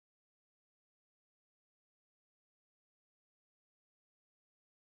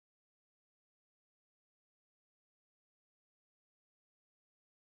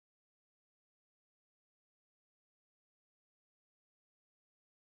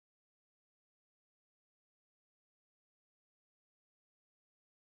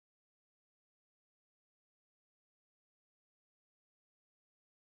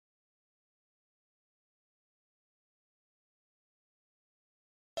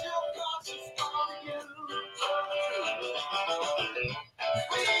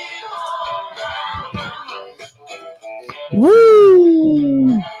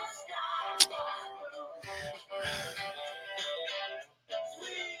Woo!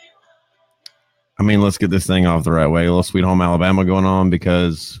 I mean, let's get this thing off the right way. A little Sweet Home Alabama going on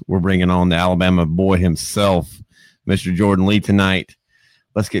because we're bringing on the Alabama boy himself, Mr. Jordan Lee, tonight.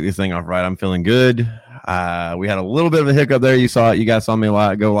 Let's get this thing off right. I'm feeling good. We had a little bit of a hiccup there. You saw it. You guys saw me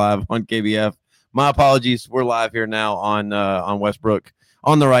go live on KBF. My apologies. We're live here now on Westbrook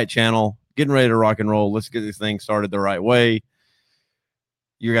on the right channel, getting ready to rock and roll. Let's get this thing started the right way.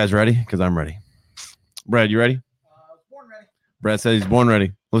 You guys ready? Because I'm ready. Brad, you ready? Born ready. Brad said he's born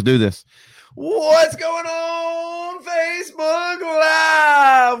ready. Let's do this. What's going on Facebook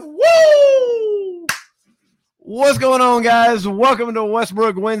Live? Woo! What's going on, guys? Welcome to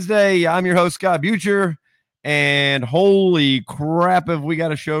Westbrook Wednesday. I'm your host, Scott Butcher, and holy crap, have we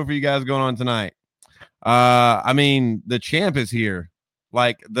got a show for you guys going on tonight. I mean, the champ is here.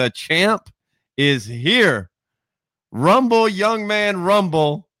 Like, the champ is here. Rumble, young man,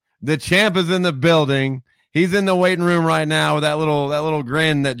 rumble. The champ is in the building. He's in the waiting room right now with that little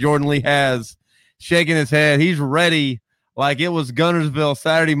grin that Jordan Lee has, shaking his head. He's ready like it was Gunnersville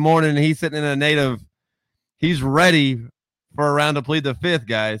Saturday morning, and he's sitting in a native. He's ready for a round to plead the fifth,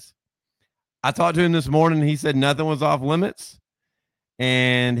 guys. I talked to him this morning. He said nothing was off limits,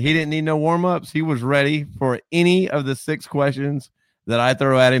 and he didn't need no warm-ups. He was ready for any of the 6 questions that I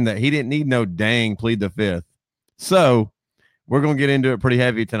throw at him that he didn't need no dang plead the fifth. So we're going to get into it pretty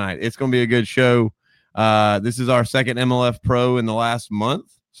heavy tonight. It's going to be a good show. This is our second MLF Pro in the last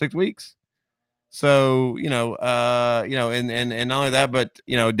month, 6 weeks. So, and not only that, but,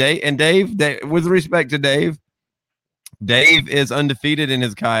 Dave, with respect to Dave is undefeated in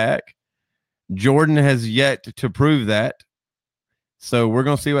his kayak. Jordan has yet to prove that. So we're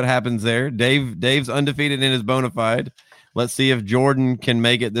going to see what happens there. Dave's undefeated in his bona fide. Let's see if Jordan can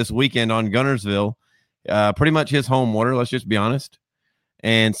make it this weekend on Gunnersville. Pretty much his home water. Let's just be honest.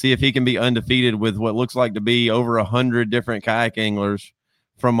 And see if he can be undefeated with what looks like to be over 100 different kayak anglers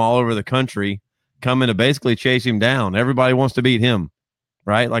from all over the country coming to basically chase him down. Everybody wants to beat him,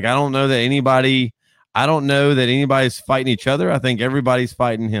 right? Like, I don't know that anybody's fighting each other. I think everybody's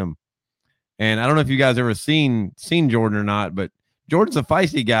fighting him. And I don't know if you guys ever seen Jordan or not, but Jordan's a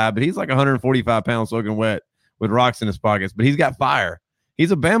feisty guy, but he's like 145 pounds soaking wet with rocks in his pockets, but he's got fire.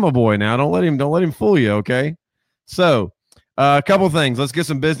 He's a Bama boy now. Don't let him fool you. Okay. So, a couple things. Let's get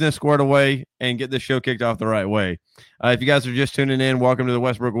some business squared away and get this show kicked off the right way. If you guys are just tuning in, welcome to the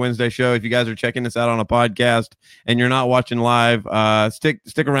Westbrook Wednesday show. If you guys are checking this out on a podcast and you're not watching live, stick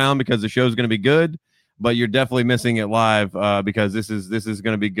around because the show is going to be good, but you're definitely missing it live because this is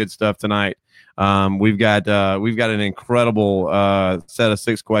going to be good stuff tonight. We've got an incredible set of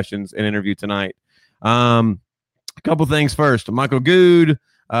 6 questions and interview tonight. A couple things first. Michael Good.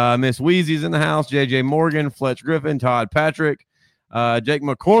 Miss Wheezy's in the house, JJ Morgan, Fletch Griffin, Todd Patrick, Jake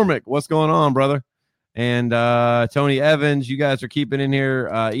McCormick. What's going on, brother? And Tony Evans, you guys are keeping in here.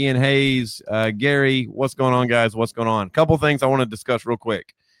 Ian Hayes, Gary, what's going on, guys? What's going on? Couple things I want to discuss real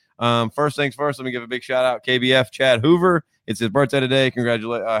quick. First things first, let me give a big shout out. KBF Chad Hoover. It's his birthday today.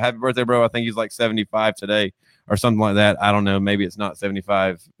 Congratulations. Happy birthday, bro. I think he's like 75 today or something like that. I don't know. Maybe it's not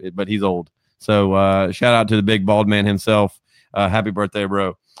 75, but he's old. So shout out to the big bald man himself. Happy birthday,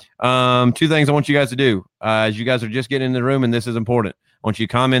 bro. 2 things I want you guys to do as you guys are just getting in the room, and this is important. I want you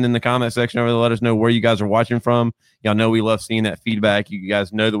to comment in the comment section over there. Let us know where you guys are watching from. Y'all know we love seeing that feedback. You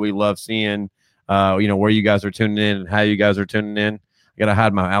guys know that we love seeing, where you guys are tuning in and how you guys are tuning in. I got to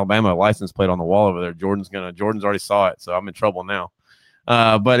hide my Alabama license plate on the wall over there. Jordan's already saw it, so I'm in trouble now.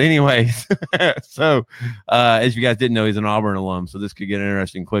 But anyways, so as you guys didn't know, he's an Auburn alum, so this could get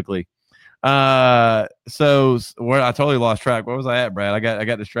interesting quickly. So where I totally lost track. Where was I at, Brad? I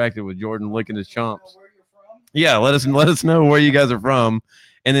got distracted with Jordan licking his chomps. Yeah, let us know where you guys are from.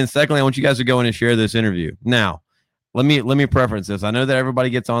 And then secondly, I want you guys to go in and share this interview. Now, let me preference this. I know that everybody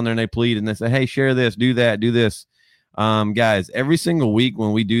gets on there and they plead and they say, hey, share this, do that, do this. Guys, every single week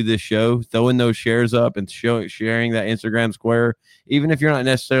when we do this show, throwing those shares up and sharing that Instagram square, even if you're not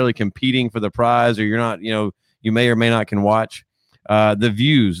necessarily competing for the prize or you're not, you may or may not can watch. The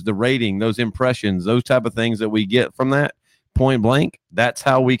views, the rating, those impressions, those type of things that we get from that point blank, that's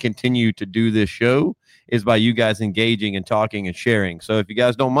how we continue to do this show, is by you guys engaging and talking and sharing. So if you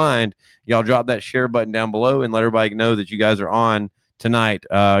guys don't mind, y'all drop that share button down below and let everybody know that you guys are on tonight,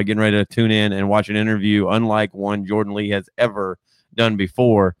 getting ready to tune in and watch an interview unlike one Jordan Lee has ever done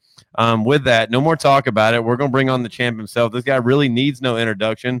before. With that, no more talk about it. We're going to bring on the champ himself. This guy really needs no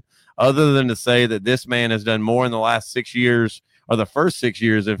introduction other than to say that this man has done more in the last 6 years or the first 6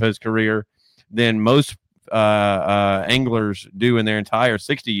 years of his career than most anglers do in their entire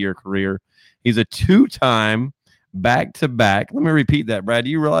 60-year career. He's a 2-time back-to-back. Let me repeat that, Brad.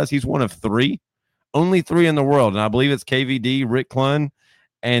 Do you realize he's one of three? Only three in the world, and I believe it's KVD, Rick Clunn,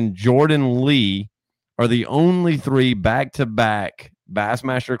 and Jordan Lee are the only three back-to-back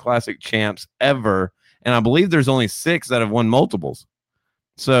Bassmaster Classic champs ever, and I believe there's only 6 that have won multiples.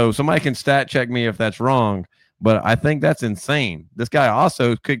 So somebody can stat check me if that's wrong, but I think that's insane. This guy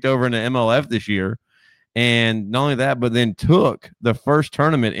also kicked over into MLF this year, and not only that, but then took the first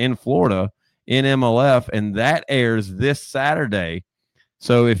tournament in Florida in MLF, and that airs this Saturday.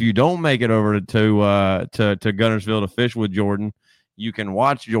 So if you don't make it over to Guntersville to fish with Jordan, you can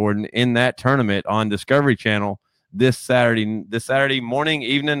watch Jordan in that tournament on Discovery Channel this Saturday morning,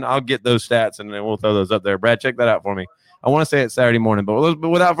 evening. I'll get those stats and then we'll throw those up there. Brad, check that out for me. I want to say it's Saturday morning, but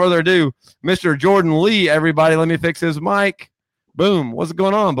without further ado, Mr. Jordan Lee, everybody, let me fix his mic. Boom. What's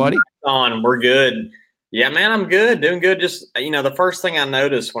going on, buddy? We're good. Yeah, man, I'm good. Doing good. Just, the first thing I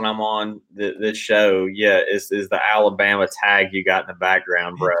notice when I'm on this show, is the Alabama tag you got in the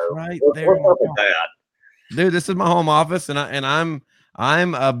background, bro. Right there. What's up with that? Dude, this is my home office, and I'm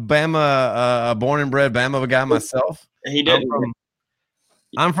a Bama, born and bred Bama guy myself. He did.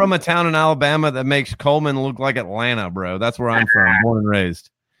 I'm from a town in Alabama that makes Coleman look like Atlanta, bro. That's where I'm from, born and raised.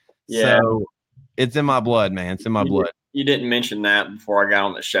 Yeah. So it's in my blood, man. It's in my blood. You didn't mention that before I got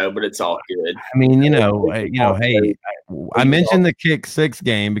on the show, but it's all good. I mean, hey, I mentioned the Kick 6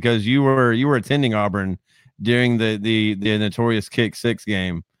 game because you were attending Auburn during the notorious Kick 6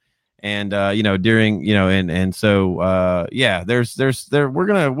 game, and during we're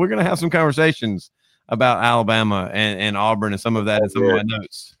gonna have some conversations about Alabama and Auburn and some of that in some of my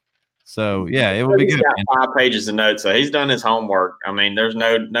notes. So yeah, it will be good. He's got 5 pages of notes, so he's done his homework. I mean, there's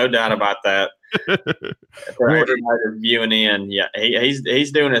no doubt about that. For everybody viewing in, yeah,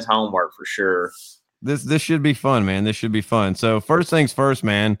 he's doing his homework for sure. This should be fun, man. This should be fun. So first things first,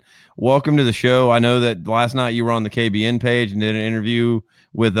 man. Welcome to the show. I know that last night you were on the KBN page and did an interview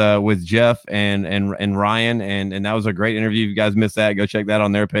with Jeff and Ryan, and that was a great interview. If you guys missed that, go check that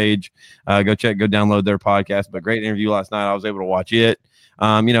on their page. Go download their podcast. But great interview last night. I was able to watch it.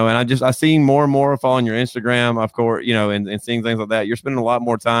 And I see more and more following your Instagram, of course, and seeing things like that. You're spending a lot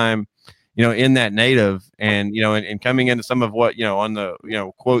more time, in that native and coming into some of what, on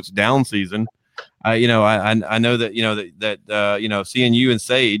the, quotes down season. I know that, seeing you and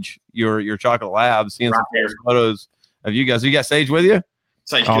Sage, your Chocolate Labs, seeing some photos of you guys. You got Sage with you?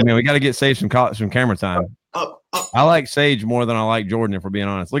 Sage, man, we got to get Sage some camera time. I like Sage more than I like Jordan, if we're being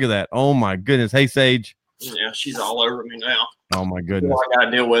honest. Look at that. Oh my goodness. Hey, Sage. Yeah, she's all over me now. Oh my goodness. What I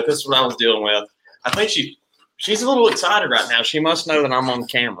got to deal with. This is what I was dealing with. I think she's a little excited right now. She must know that I'm on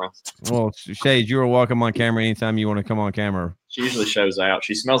camera. Well, Sage, you are welcome on camera anytime you want to come on camera. She usually shows out.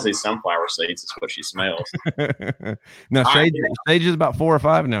 She smells these sunflower seeds. That's what she smells. Now, Sage is about 4 or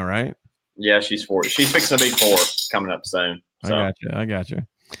 5 now, right? Yeah, she's 4. She's fixing to be 4 coming up soon. So. I got you.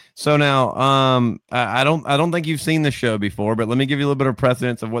 So now, I don't think you've seen the show before, but let me give you a little bit of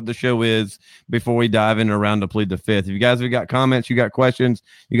precedence of what the show is before we dive into Round to Plead the Fifth. If you guys have got comments, you got questions,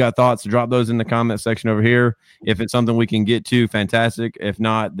 you got thoughts, drop those in the comment section over here. If it's something we can get to, fantastic. If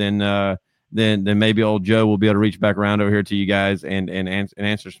not, then maybe old Joe will be able to reach back around over here to you guys and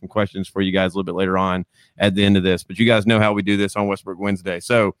answer some questions for you guys a little bit later on at the end of this. But you guys know how we do this on Westbrook Wednesday.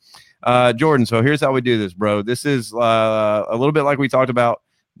 So, Jordan, so here's how we do this, bro. This is a little bit like we talked about.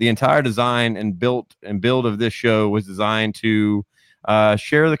 The entire design and build of this show was designed to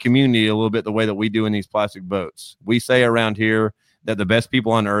share the community a little bit the way that we do in these plastic boats. We say around here that the best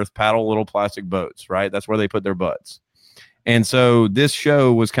people on earth paddle little plastic boats, right? That's where they put their butts. And so this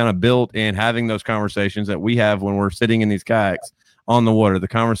show was kind of built in having those conversations that we have when we're sitting in these kayaks on the water, the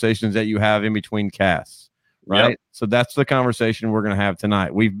conversations that you have in between casts, right? Yep. So that's the conversation we're going to have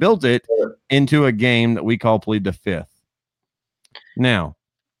tonight. We've built it into a game that we call Plead the Fifth. Now,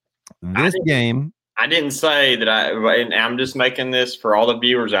 this game, I didn't say that and I'm just making this for all the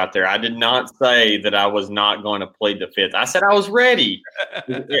viewers out there. I did not say that I was not going to plead the fifth. I said I was ready.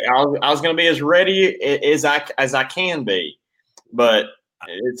 I was going to be as ready as I can be. But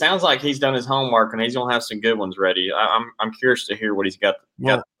it sounds like he's done his homework and he's going to have some good ones ready. I'm curious to hear what he's got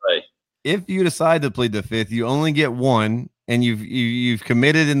to say. If you decide to plead the fifth, you only get one, and you've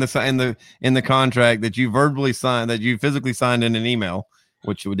committed in the contract that you verbally signed, that you physically signed in an email.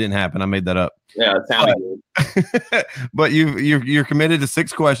 Which didn't happen. I made that up. Yeah, it sounded good. But you're committed to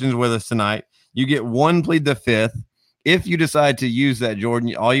 6 questions with us tonight. You get one plead the fifth. If you decide to use that,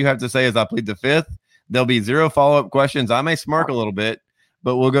 Jordan, all you have to say is I plead the fifth. There'll be 0 follow-up questions. I may smirk a little bit,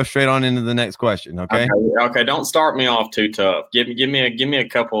 but we'll go straight on into the next question. Okay. Okay. Don't start me off too tough. Give me a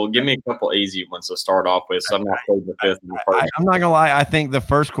couple easy ones to start off with. So I'm not playing the fifth and the first. I'm not gonna lie. I think the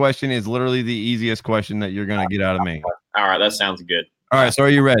first question is literally the easiest question that you're gonna get out of me. All right, that sounds good. All right. So are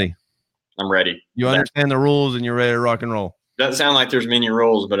you ready? I'm ready. You understand the rules and you're ready to rock and roll. Doesn't sound like there's many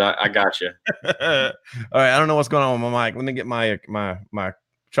rules, but I got you. All right. I don't know what's going on with my mic. Let me get my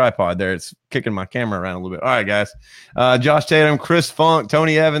tripod there. It's kicking my camera around a little bit. All right, guys. Josh Tatum, Chris Funk,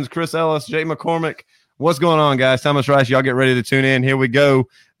 Tony Evans, Chris Ellis, Jay McCormick. What's going on, guys? Thomas Rice, y'all get ready to tune in. Here we go.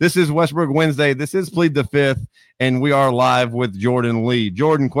 This is Westbrook Wednesday. This is Plead the Fifth, and we are live with Jordan Lee.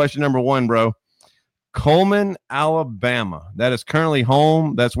 Jordan, question number 1, bro. Coleman, Alabama. That is currently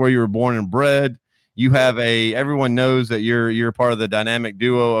home. That's where you were born and bred. You have everyone knows that you're part of the dynamic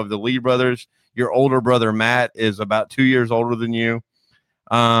duo of the Lee brothers. Your older brother, Matt, is about 2 years older than you.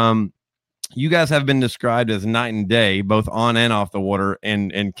 You guys have been described as night and day, both on and off the water,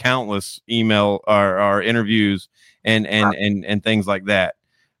 and countless email or interviews and things like that.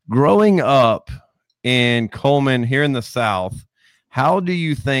 Growing up in Coleman here in the South, how do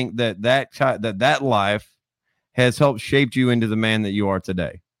you think that life has helped shape you into the man that you are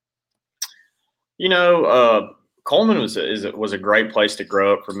today? Coleman was a great place to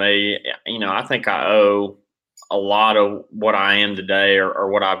grow up for me. I think I owe a lot of what I am today or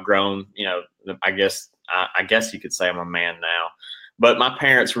what I've grown. I guess you could say I'm a man now, but my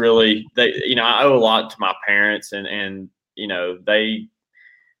parents really, I owe a lot to my parents and they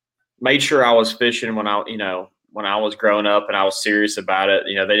made sure I was fishing when I was growing up and I was serious about it.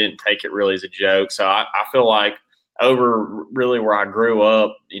 They didn't take it really as a joke. So I feel like over really where I grew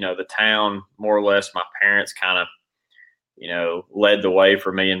up, the town, more or less, my parents kind of, led the way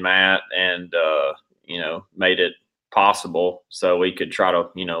for me and Matt and, made it possible so we could try to,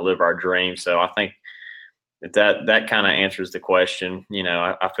 live our dreams. So I think that kind of answers the question.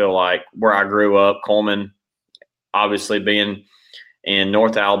 I feel like where I grew up, Coleman, obviously being in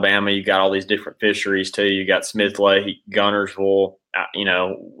North Alabama, you got all these different fisheries too. You got Smith Lake, Gunnersville.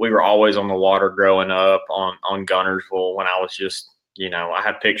 We were always on the water growing up on Gunnersville when I was just, I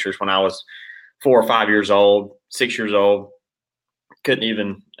had pictures when I was 4 or 5 years old, 6 years old.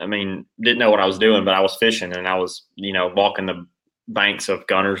 Didn't know what I was doing, but I was fishing and I was, walking the banks of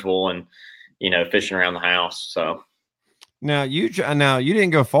Gunnersville and, fishing around the house. So now you didn't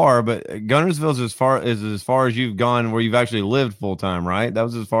go far, but Gunnersville is as far as you've gone where you've actually lived full time, right? That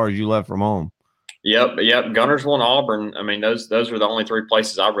was as far as you left from home. Yep. Gunnersville and Auburn. Those were the only 3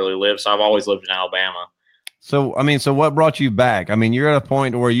 places I've really lived. So I've always lived in Alabama. So, so what brought you back? You're at a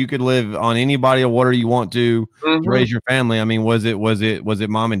point where you could live on any body of water you want to raise your family. Was it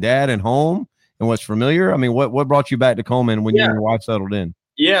mom and dad and home and what's familiar? What brought you back to Coleman when you and your wife settled in?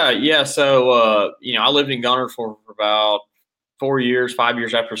 Yeah. So, I lived in Gunnersville for about 5 years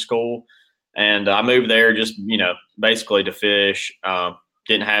after school. And I moved there just, basically to fish.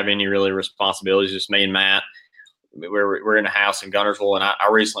 Didn't have any really responsibilities, just me and Matt. We're in a house in Gunnersville, and I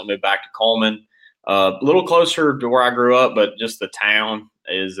recently moved back to Coleman. A little closer to where I grew up, but just the town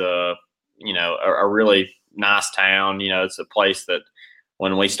is, a really nice town. It's a place that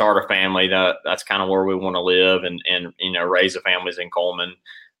when we start a family, that's kind of where we want to live and raise the families in Coleman.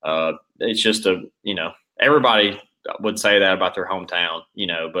 It's just everybody would say that about their hometown,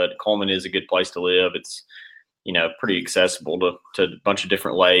 but Coleman is a good place to live. It's, pretty accessible to a bunch of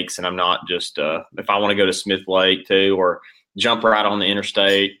different lakes. And I'm not just, if I want to go to Smith Lake too, or jump right on the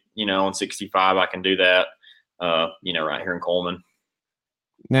interstate, on 65, I can do that, right here in Coleman.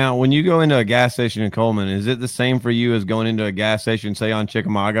 Now, when you go into a gas station in Coleman, is it the same for you as going into a gas station, say on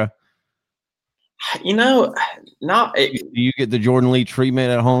Chickamauga? Not. Do you get the Jordan Lee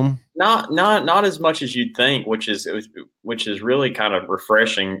treatment at home? Not as much as you'd think, which is really kind of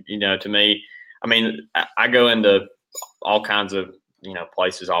refreshing, to me. I go into all kinds of,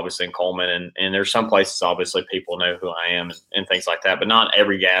 places, obviously in Coleman, and there's some places, obviously, people know who I am and things like that, but not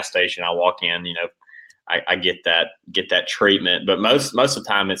every gas station I walk in, I get that treatment. But most of the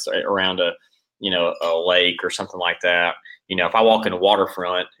time it's around a lake or something like that. If I walk in the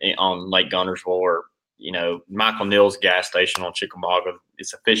waterfront on Lake Gunnersville or, Michael Neal's gas station on Chickamauga,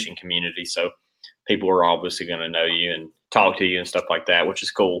 it's a fishing community. So people are obviously going to know you and talk to you and stuff like that, which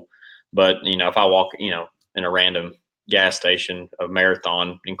is cool. But, if I walk, in a random gas station of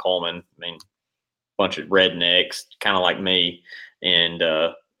Marathon in Coleman, a bunch of rednecks, kind of like me, and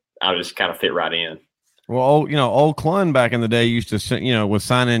I just kind of fit right in. Well, old Clun back in the day used to, was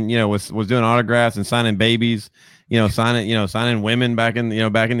signing, was doing autographs and signing babies, signing women back in the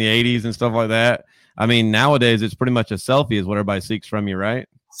 80s and stuff like that. Nowadays it's pretty much a selfie is what everybody seeks from you, right?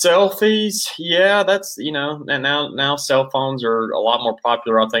 Selfies, yeah, that's and now cell phones are a lot more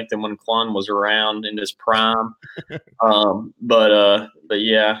popular, I think, than when Clun was around in his prime. But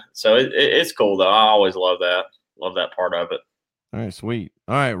yeah, so it's cool though. I always love that part of it. All right, sweet.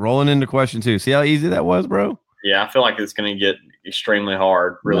 All right, rolling into question 2. See how easy that was, bro? Yeah, I feel like it's going to get extremely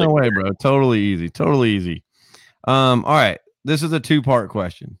hard. Really, no way, bro. Totally easy. Totally easy. All right, this is a 2-part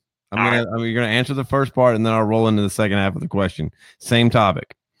question. You're gonna answer the first part, and then I'll roll into the second half of the question. Same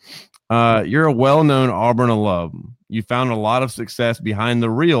topic. You're a well-known Auburn alum. You found a lot of success behind the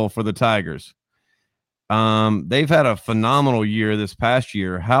reel for the Tigers. They've had a phenomenal year this past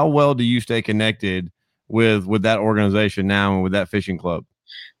year. How well do you stay connected with that organization now and with that fishing club?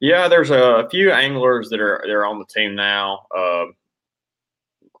 Yeah, there's a few anglers that are on the team now.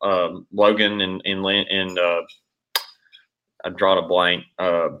 Logan and I draw a blank.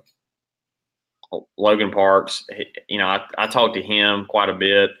 Logan Parks. I talked to him quite a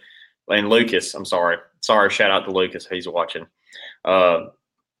bit, and Lucas. I'm sorry. Shout out to Lucas. He's watching. But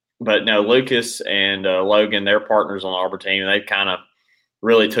no, Lucas and Logan, they're partners on the Auburn team. They kind of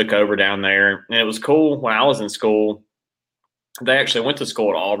really took over down there, and it was cool when I was in school. They actually went to school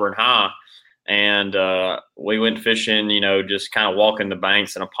at Auburn High, and we went fishing. Just kind of walking the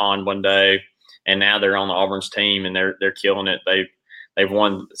banks in a pond one day, and now they're on the Auburn's team, and they're killing it. They've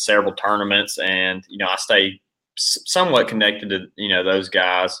won several tournaments, and I stay somewhat connected to those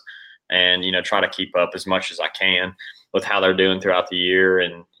guys, and try to keep up as much as I can with how they're doing throughout the year.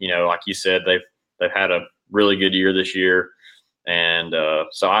 And like you said, they've had a really good year this year, and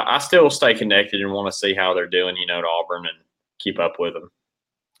so I still stay connected and want to see how they're doing, at Auburn and keep up with them.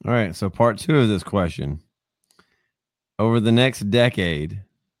 All right. So part 2 of this question: over the next decade,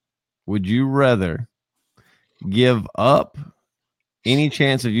 would you rather give up any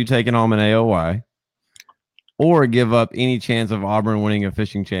chance of you taking home an AOY, or give up any chance of Auburn winning a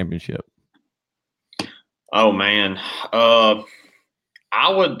fishing championship? Oh man, I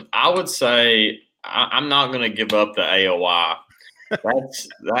would say I'm not going to give up the AOY.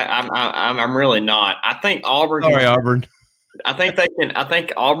 I'm really not. I think Auburn. Sorry, Auburn. I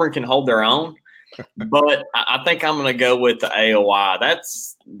think Auburn can hold their own, but I think I'm going to go with the AOY.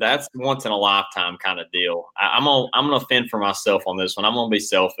 That's once in a lifetime kind of deal. I'm gonna fend for myself on this one. I'm gonna be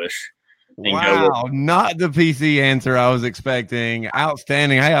selfish. Wow, not the PC answer I was expecting.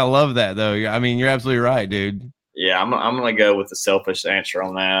 Outstanding. Hey, I love that though. I mean, you're absolutely right, dude. Yeah, I'm gonna go with the selfish answer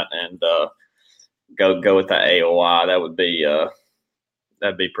on that, and go with the AOY.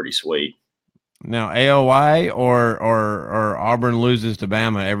 That'd be pretty sweet. Now, AOY or Auburn loses to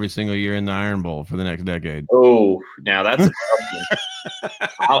Bama every single year in the Iron Bowl for the next decade. Oh, now that's a tough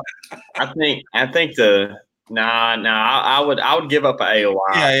one. I think I would give up an AOY.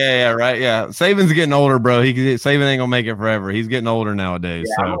 Yeah, right. Yeah, Saban's getting older, bro. Saban ain't gonna make it forever. He's getting older nowadays.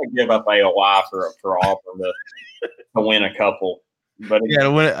 Yeah, so. I'm gonna give up AOY for Auburn to win a couple. But yeah,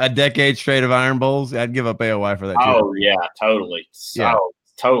 to win a decade straight of Iron Bowls, I'd give up AOY for that. Oh yeah, totally.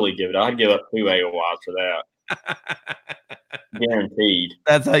 Totally give it. I'd give up 2 AOYs for that. Guaranteed.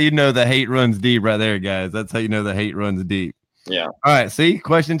 That's how you know the hate runs deep right there, guys. That's how you know the hate runs deep. Yeah. All right. See,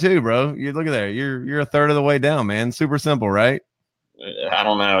 question 2, bro. You look at there. You're a third of the way down, man. Super simple, right? I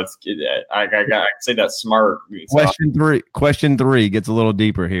don't know. I can see that smirk. Question 3 gets a little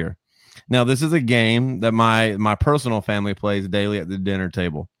deeper here. Now, this is a game that my personal family plays daily at the dinner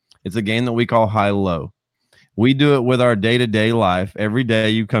table. It's a game that we call high-low. We do it with our day-to-day life. Every day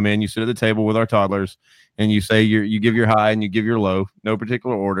you come in, you sit at the table with our toddlers, and you say you give your high and you give your low, no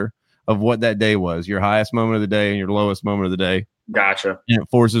particular order of what that day was, your highest moment of the day and your lowest moment of the day. Gotcha. And it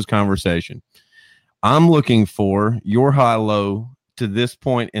forces conversation. I'm looking for your high-low to this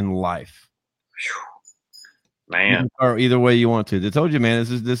point in life. Man. Or either way you want to. I told you, man,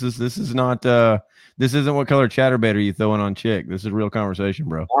 this is not this isn't what color chatterbait are you throwing on chick. This is real conversation,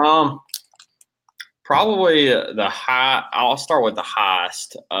 bro. Probably the high. I'll start with the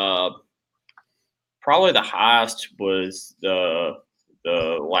highest. Probably the highest was the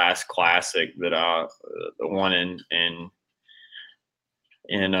last classic that the one in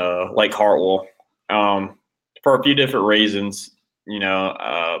Lake Hartwell. For a few different reasons,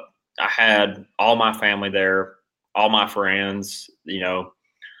 I had all my family there, all my friends. A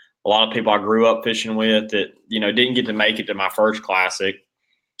lot of people I grew up fishing with that didn't get to make it to my first classic.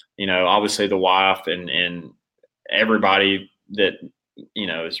 Obviously the wife and everybody that,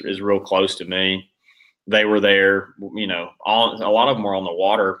 is real close to me. They were there, a lot of them were on the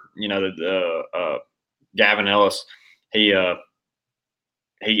water. Gavin Ellis, he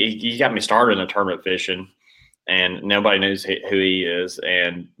got me started in tournament fishing, and nobody knows who he is.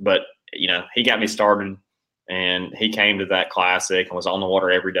 But he got me started, and he came to that classic and was on the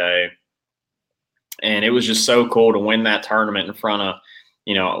water every day. And it was just so cool to win that tournament in front of,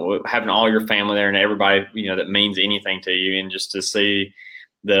 having all your family there and everybody, that means anything to you, and just to see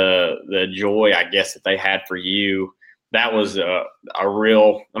the joy, I guess, that they had for you. That was a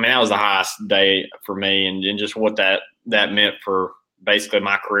real, that was the highest day for me, and just what that meant for basically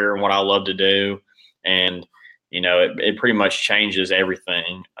my career and what I love to do. And, it pretty much changes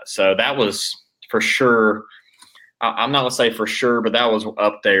everything. So that was for sure. I'm not going to say for sure, but that was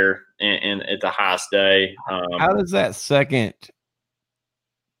up there in at the highest day. How does that second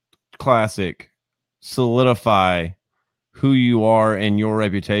classic solidify who you are and your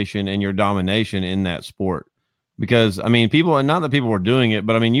reputation and your domination in that sport? Because people, and not that people were doing it,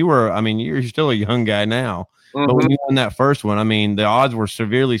 but you're still a young guy now. Mm-hmm. But when you won that first one, the odds were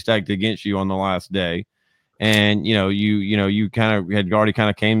severely stacked against you on the last day, and you kind of had already kind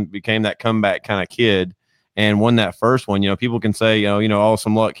of became that comeback kind of kid and won that first one. People can say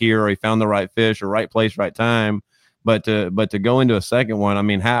some luck here, or he found the right fish, or right place, right time. But to go into a second one,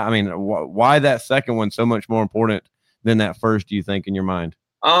 why that second one so much more important than that first, do you think, in your mind?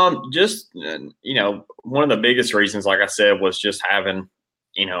 Just, one of the biggest reasons, like I said, was just having,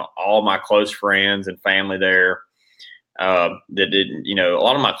 all my close friends and family there. That didn't, a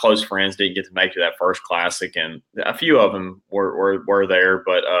lot of my close friends didn't get to make it to that first classic, and a few of them were there.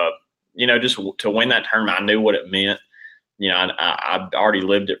 But, just to win that tournament, I knew what it meant. I've already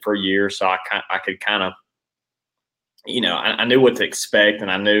lived it for years, so I could kind of, I knew what to expect,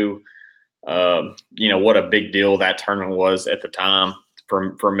 and I knew, what a big deal that tournament was at the time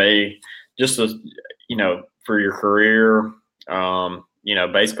for me, just as, for your career,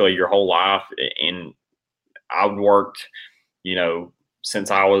 basically your whole life. And I've worked,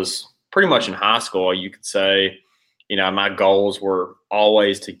 since I was pretty much in high school, you could say, my goals were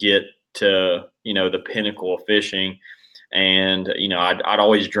always to get to, the pinnacle of fishing. And, I'd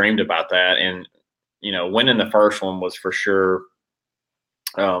always dreamed about that. And, winning the first one was for sure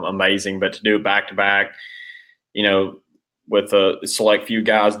amazing, but to do it back to back, with a select few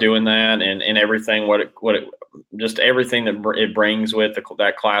guys doing that, and everything, just everything that it brings with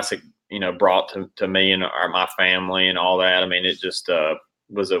that classic, brought to me and my family and all that. It just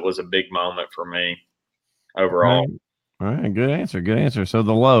was a big moment for me overall. All right. Good answer. So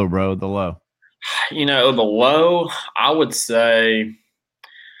the low, bro, the low. The low, I would say,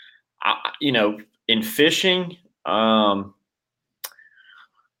 in fishing,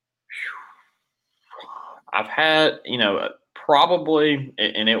 I've had, probably,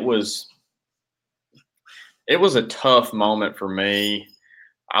 and it was a tough moment for me.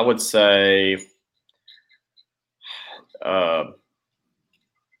 I would say, I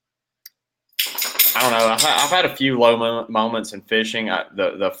don't know. I've had a few low moments in fishing. I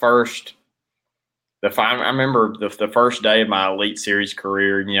remember the first day of my Elite Series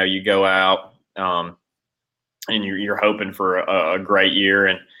career. You go out, and you're hoping for a great year.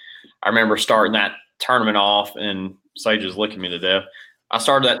 And I remember starting that tournament off, and Sage is licking me to death. I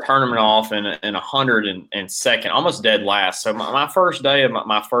started that tournament off in 102nd, almost dead last. So my first day of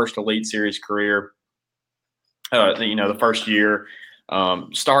my first Elite Series career, the first year,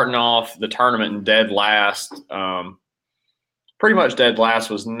 starting off the tournament in dead last, pretty much dead last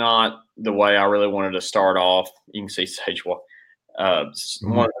was not the way I really wanted to start off. You can see Sage wanted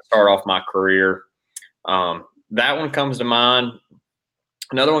to start off my career. That one comes to mind.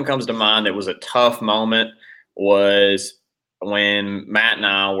 Another one comes to mind that was a tough moment was when Matt and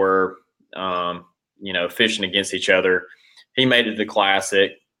I were, fishing against each other. He made it to the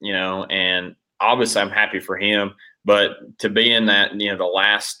classic, and obviously I'm happy for him. But to be in that, the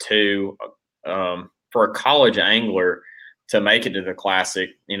last two, for a college angler to make it to the classic,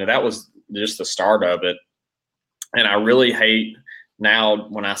 that was just the start of it. And I really hate now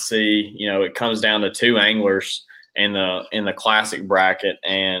when I see, it comes down to two anglers in the classic bracket,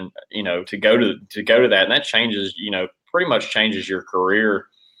 and to go to that, and that changes, pretty much changes your career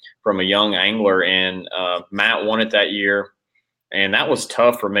from a young angler. And Matt won it that year, and that was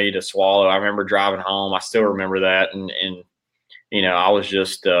tough for me to swallow. I remember driving home. I still remember that, and I was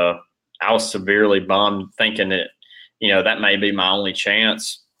just I was severely bummed, thinking that that may be my only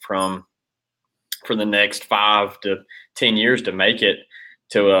chance for the next 5 to 10 years to make it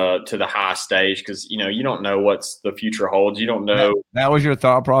to the high stage, because you don't know what's the future holds. You don't know. That was your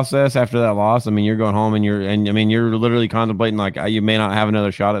thought process after that loss. You're going home and you're literally contemplating like you may not have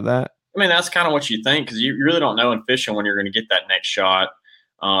another shot at that. That's kind of what you think, because you really don't know in fishing when you're going to get that next shot.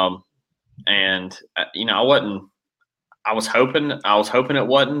 And I wasn't. I was hoping it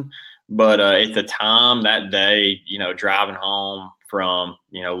wasn't, but at the time that day, driving home from,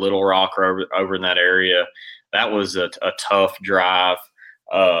 Little Rock or over in that area. That was a tough drive,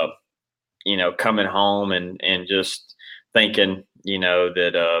 coming home and just thinking,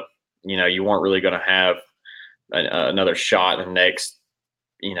 that, you weren't really going to have another shot in the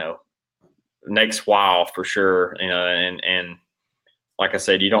next while for sure, and like I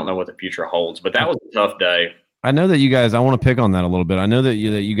said, you don't know what the future holds, but that was a tough day. I know that you guys, I want to pick on that a little bit. I know that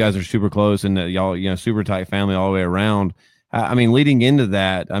you guys are super close and that y'all, super tight family all the way around. I mean, leading into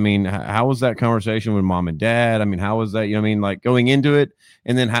that, I mean, how was that conversation with mom and dad? I mean, how was that, like going into it,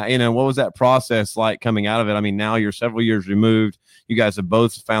 and then how, what was that process like coming out of it? I mean, now you're several years removed. You guys have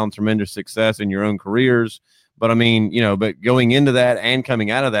both found tremendous success in your own careers, but I mean, but going into that and coming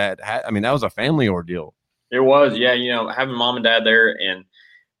out of that, I mean, that was a family ordeal. It was, yeah. Having mom and dad there, and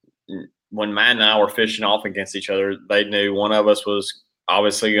when Matt and I were fishing off against each other, they knew one of us was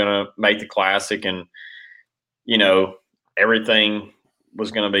obviously going to make the Classic, and everything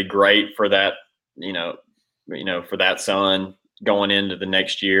was going to be great for that, for that son going into the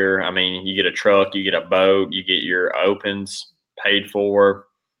next year. I mean, you get a truck, you get a boat, you get your opens paid for,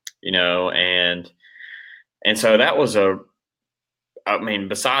 and so that was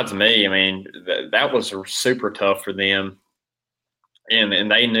besides me, that was super tough for them.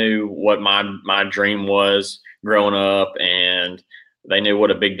 And they knew what my dream was growing up, and they knew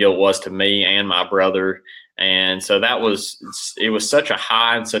what a big deal it was to me and my brother. And so it was such a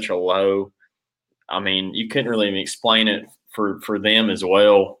high and such a low. I mean, you couldn't really even explain it for them as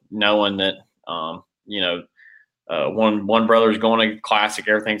well, knowing that, one brother's going to Classic,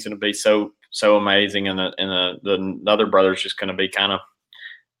 everything's going to be so amazing. And the other brother's just going to be kind of,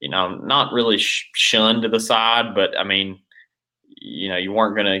 not really shunned to the side, but I mean, you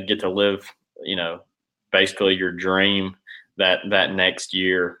weren't going to get to live, basically your dream that next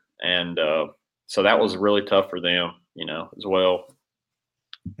year. And, so that was really tough for them, as well.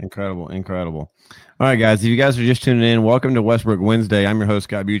 Incredible. All right, guys, if you guys are just tuning in, welcome to Westbrook Wednesday. I'm your host,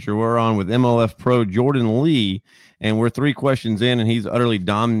 Scott Butcher. We're on with MLF pro Jordan Lee, and we're 3 questions in, and he's utterly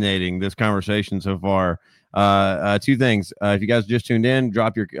dominating this conversation so far. 2 things. If you guys just tuned in,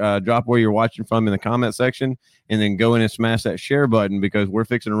 drop where you're watching from in the comment section, and then go in and smash that share button, because we're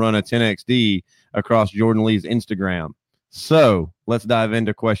fixing to run a 10XD across Jordan Lee's Instagram. So let's dive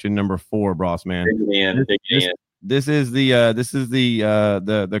into question number 4, Boss Man. This is the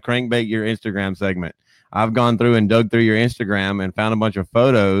crankbait your Instagram segment. I've gone through and dug through your Instagram and found a bunch of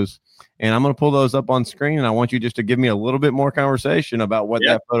photos, and I'm going to pull those up on screen, and I want you just to give me a little bit more conversation about what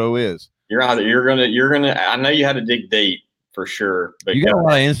that photo is. You're gonna. I know you had to dig deep for sure. But you got a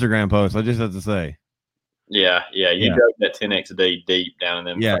lot of Instagram posts. I just have to say. Yeah. You dug that 10XD deep down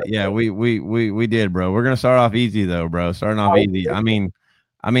in them. Yeah. We did, bro. We're gonna start off easy though, bro. Starting off easy. I mean,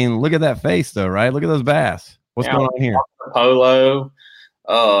 look at that face though, right? Look at those bass. What's going on here? Polo.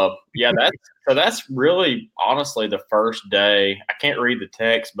 That's really honestly the first day. I can't read the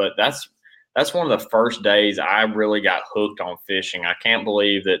text, but that's one of the first days I really got hooked on fishing. I can't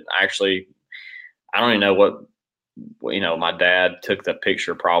believe that actually. I don't even know what. My dad took the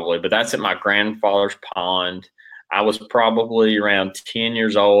picture probably, but that's at my grandfather's pond. I was probably around 10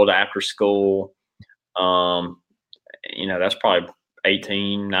 years old after school. That's probably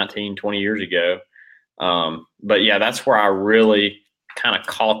 18, 19, 20 years ago. But yeah, that's where I really kind of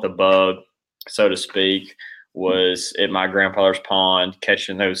caught the bug, so to speak, was at my grandfather's pond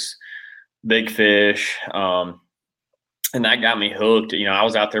catching those big fish. And that got me hooked. I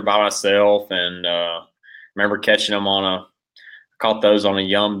was out there by myself and, remember catching them caught those on a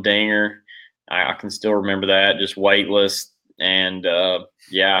Yum Dinger. I can still remember that, just weightless. And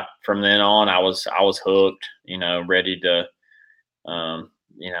from then on, I was hooked. Ready to,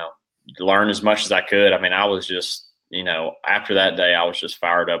 learn as much as I could. I mean, I was just, after that day, I was just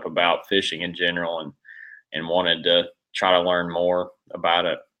fired up about fishing in general and wanted to try to learn more about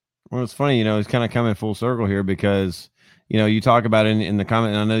it. Well, it's funny, it's kind of coming full circle here because. You talk about it in the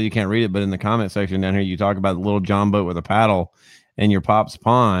comment, and I know you can't read it, but in the comment section down here, you talk about the little John boat with a paddle in your pop's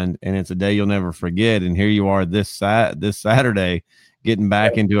pond, and it's a day you'll never forget. And here you are this Saturday getting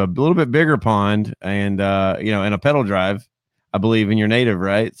back into a little bit bigger pond and, in a pedal drive, I believe, in your native,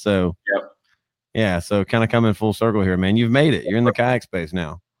 right? So, yep. Yeah, so kind of coming full circle here, man. You've made it. You're in the kayak space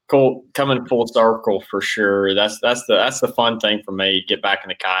now. Cool. Coming full circle for sure. That's the fun thing for me, get back in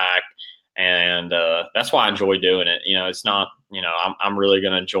the kayak. And that's why I enjoy doing it. It's not, I'm really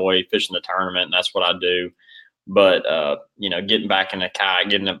going to enjoy fishing the tournament, and that's what I do. But, getting back in the kayak,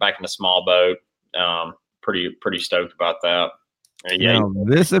 getting it back in a small boat, pretty stoked about that. Yeah. Now,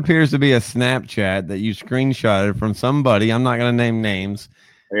 this appears to be a Snapchat that you screenshotted from somebody. I'm not going to name names.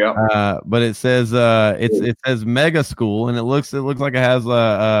 Yeah. But it says it says mega school, and it looks like it has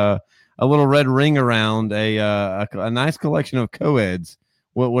a little red ring around a nice collection of co-eds.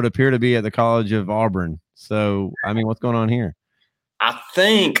 What would appear to be at the College of Auburn. So, I mean, what's going on here? I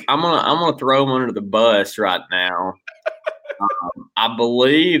think I'm gonna throw him under the bus right now. I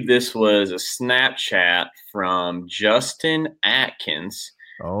believe this was a Snapchat from Justin Atkins.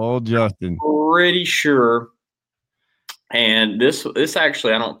 Oh, Justin. Pretty sure. And this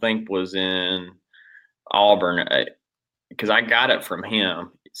actually I don't think was in Auburn because I got it from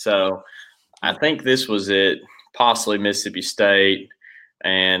him. So I think this was at possibly Mississippi State,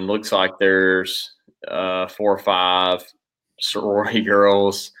 and looks like there's 4 or 5 sorority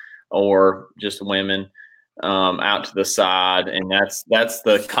girls or just women out to the side, and that's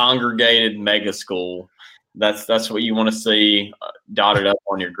the congregated mega school. That's what you want to see dotted up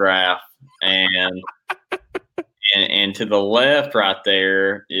on your graph, and to the left right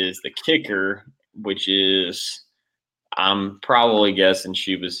there is the kicker, which is I'm probably guessing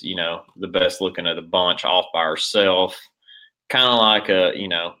she was the best looking of the bunch off by herself. Kind of like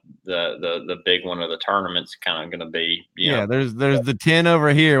the big one of the tournament's kind of going to be there's the 10 over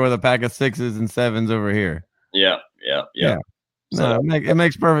here with a pack of 6s and 7s over here. Yeah. So no, it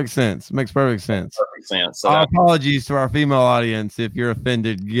makes perfect sense. Perfect sense. So apologies to our female audience if you're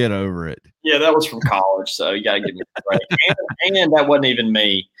offended. Get over it. Yeah, that was from college, so you got to give me a break. and that wasn't even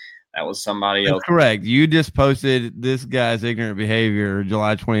me. That was somebody else. Correct. You just posted this guy's ignorant behavior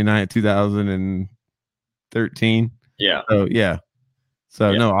July 29th, 2013. Yeah.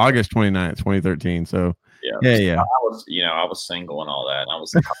 So no, August 29th, 2013. So yeah. I was single and all that. And I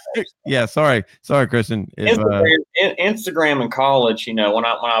was yeah. Sorry, Kristen. Instagram in college, when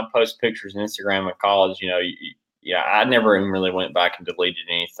I post pictures in Instagram in college, I never even really went back and deleted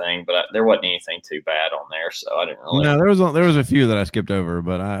anything, but there wasn't anything too bad on there, so I didn't really. No, there was a few that I skipped over,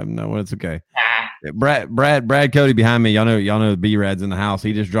 but it's okay. Brad Cody behind me, y'all know the B-Rad's in the house.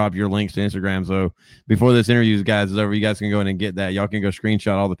 He just dropped your links to Instagram, so before this interview, guys, is over, you guys can go in and get that. Y'all can go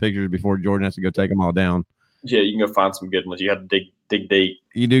screenshot all the pictures before Jordan has to go take them all down. Yeah, you can go find some good ones. You got to dig deep.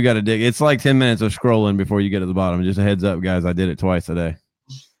 You do got to dig. It's like 10 minutes of scrolling before you get to the bottom. Just a heads up, guys. I did it twice today.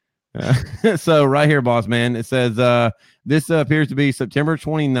 So right here, boss man, it says this appears to be September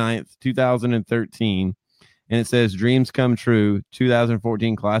 29th, 2013. And it says Dreams Come True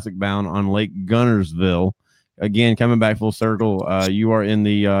 2014 Classic Bound on Lake Gunnersville. Again, coming back full circle. You are in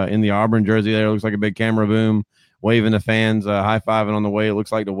the Auburn jersey there. It looks like a big camera boom, waving to fans, high-fiving on the way. It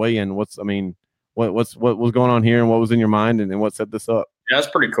looks like the weigh-in. What was going on here and what was in your mind and what set this up? Yeah,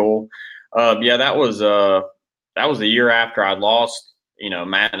 that's pretty cool. That was the year after I lost.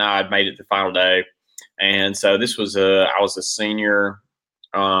 Matt and I had made it to the final day. And so this was I was a senior,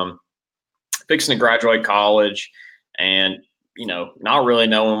 fixing to graduate college and, not really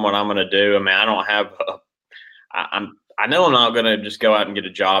knowing what I'm going to do. I mean, I don't have, I know I'm not going to just go out and get a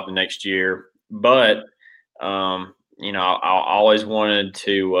job the next year, but, I always wanted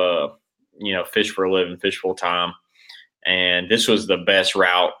to, fish for a living, fish full time. And this was the best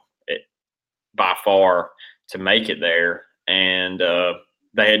route by far to make it there. And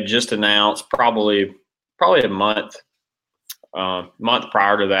they had just announced probably a month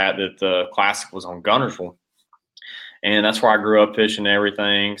prior to that the Classic was on Gunnersville, and that's where I grew up fishing and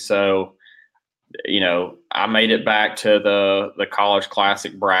everything. So, I made it back to the College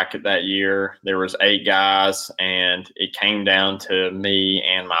Classic bracket that year. There was 8 guys, and it came down to me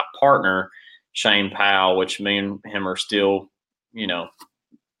and my partner Shane Powell, which me and him are still,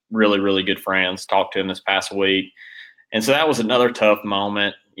 really, really good friends. Talked to him this past week. And so that was another tough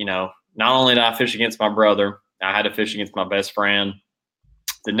moment. Not only did I fish against my brother, I had to fish against my best friend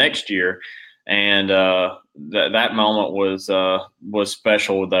the next year. And that moment was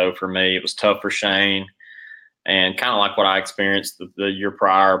special, though, for me. It was tough for Shane and kind of like what I experienced the year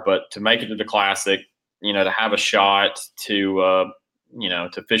prior. But to make it to the Classic, to have a shot to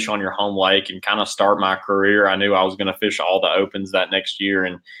fish on your home lake and kind of start my career, I knew I was going to fish all the opens that next year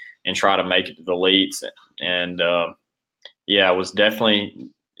and try to make it to the elites. And it was definitely,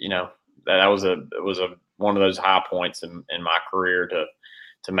 that was one of those high points in my career to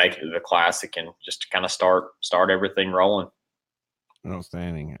make it to the Classic and just to kind of start everything rolling.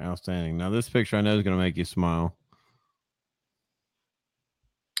 Outstanding. Now this picture I know is going to make you smile.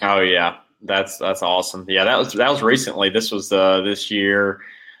 Oh yeah, that's awesome. Yeah, that was recently. This was this year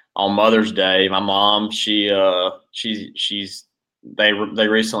on Mother's Day. My mom, they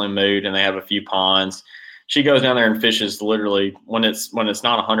recently moved and they have a few ponds. She goes down there and fishes literally when it's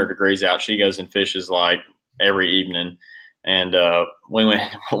not 100 degrees out. She goes and fishes like every evening. And we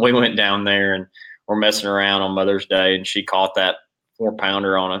went down there and we're messing around on Mother's Day, and she caught that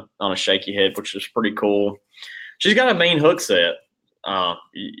 4-pounder on a shaky head, which is pretty cool. She's got a mean hook set.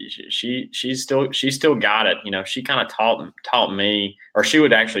 She's still got it. She kind of taught me, or she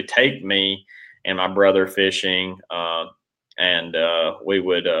would actually take me and my brother fishing, and we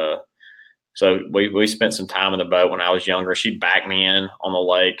would. So we spent some time in the boat when I was younger. She'd back me in on the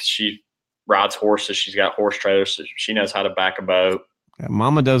lake. She rides horses. She's got horse trailers. So she knows how to back a boat.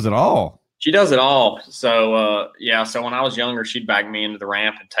 Mama does it all. She does it all. So, so when I was younger, she'd back me into the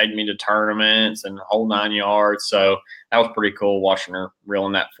ramp and take me to tournaments and the whole 9 yards. So that was pretty cool watching her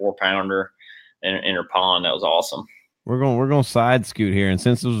reeling that 4-pounder in her pond. That was awesome. We're going to side scoot here. And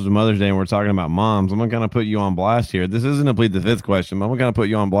since this was Mother's Day and we're talking about moms, I'm going to kind of put you on blast here. This isn't a plead the fifth question, but I'm going to put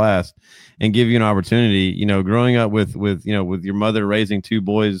you on blast and give you an opportunity. Growing up with your mother raising 2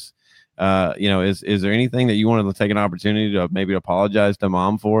 boys, is there anything that you wanted to take an opportunity to maybe apologize to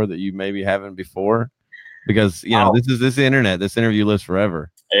mom for that you maybe haven't before? Because, this is the internet. This interview lives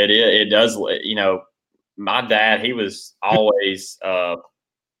forever. It does. My dad, he was always, trying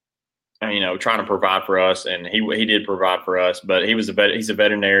to provide for us, and he did provide for us, but he's a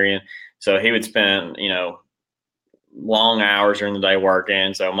veterinarian. So he would spend, long hours during the day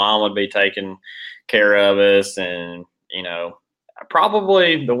working. So mom would be taking care of us. And,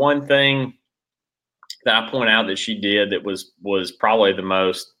 probably the one thing that I point out that she did that was probably the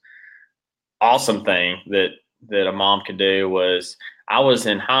most awesome thing that a mom could do was I was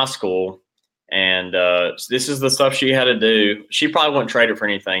in high school, and this is the stuff she had to do. She probably wouldn't trade it for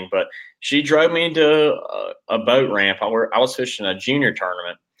anything, but she drove me into a boat ramp. I was fishing a junior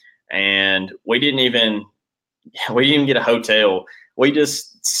tournament, and we didn't even get a hotel. We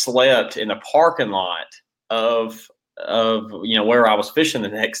just slept in the parking lot of where I was fishing the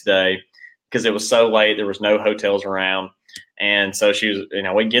next day because it was so late. There was no hotels around. And so she was,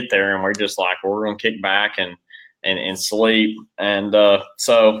 we get there and we're just like, we're going to kick back and sleep. And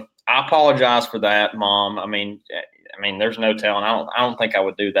so I apologize for that, Mom. I mean, there's no telling. I don't think I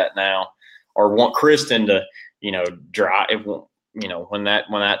would do that now, or want Kristen to, drive. When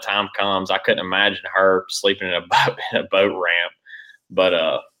that time comes, I couldn't imagine her sleeping in a boat ramp.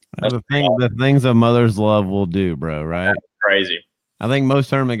 But the things a mother's love will do, bro. Right? That's crazy. I think most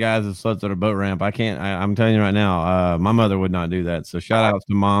tournament guys have slept at a boat ramp. I'm telling you right now, my mother would not do that. So shout out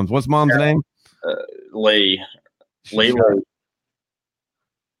to moms. What's mom's name? Lee. Lee.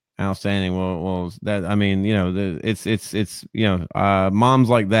 Outstanding. Well, that, it's moms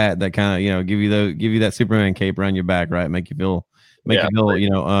like that kind of, give you that Superman cape around your back, right? Make you feel,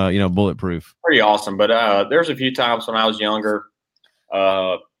 bulletproof. Pretty awesome. But there's a few times when I was younger.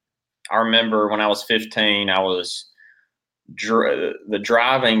 I remember when I was 15, I was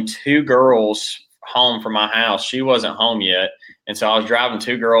driving 2 girls home from my house. She wasn't home yet, and so I was driving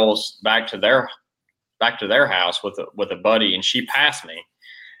 2 girls back to their house with a buddy, and she passed me.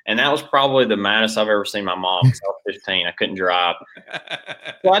 And that was probably the maddest I've ever seen my mom. I was 15. I couldn't drive.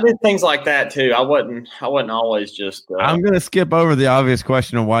 So I did things like that too. I wasn't always just. I'm going to skip over the obvious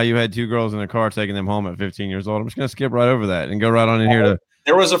question of why you had 2 girls in a car taking them home at 15 years old. I'm just going to skip right over that and go right on in here to.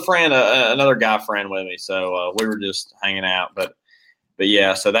 There was a friend, another guy friend with me, so we were just hanging out. But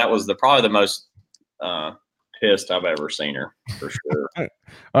yeah, so that was probably the most pissed I've ever seen her, for sure.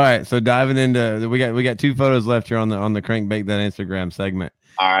 All right, so diving into we got 2 photos left here on the Crankbait That Instagram segment.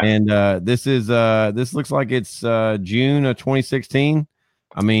 All right. And this looks like it's June of 2016.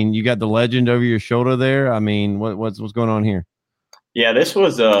 You got the legend over your shoulder there. What's going on here? Yeah, this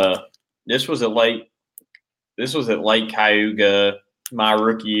was at Lake Cayuga, my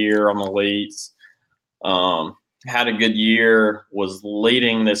rookie year on the elites. Had a good year, was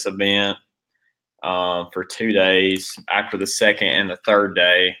leading this event for 2 days after the second and the third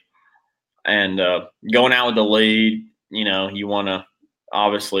day. And going out with the lead, you want to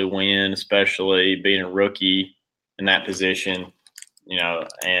obviously win, especially being a rookie in that position,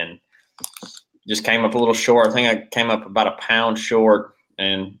 and just came up a little short. I think I came up about a pound short,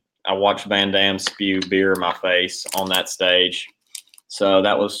 and I watched Van Dam spew beer in my face on that stage. So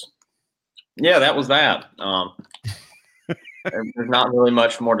that was that. There's not really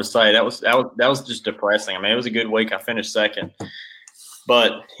much more to say. That was just depressing. It was a good week. I finished second,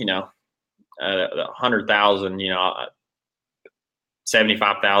 but $100,000,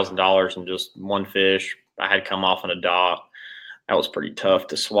 $75,000 in just one fish. I had come off on a dock. That was pretty tough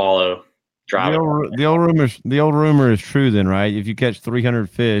to swallow. The old rumor is true then, right? If you catch 300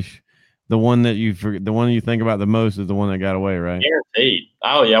 fish, the one you think about the most is the one that got away, right? Guaranteed.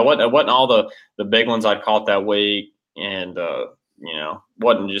 Oh yeah, it wasn't all the big ones I'd caught that week, and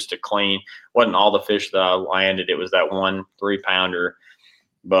wasn't all the fish that I landed. It was that one 3-pounder.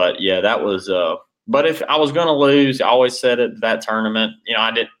 But yeah, that was but if I was going to lose, I always said at that tournament,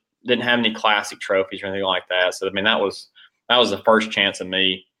 I didn't have any classic trophies or anything like that. So I mean, that was the first chance of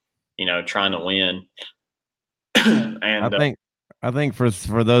me, trying to win. And I think for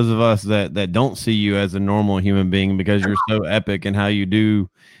those of us that don't see you as a normal human being because you're so epic and how you do,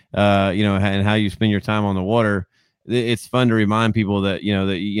 and how you spend your time on the water, it's fun to remind people that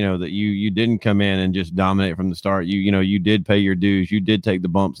you didn't come in and just dominate from the start. You did pay your dues. You did take the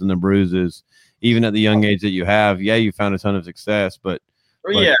bumps and the bruises, even at the young age that you have. Yeah, you found a ton of success, but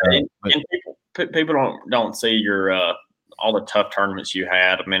and people don't see your all the tough tournaments you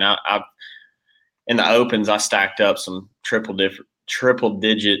had. I mean, I've in the opens, I stacked up some triple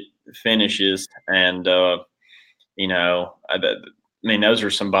digit finishes, and I mean, those are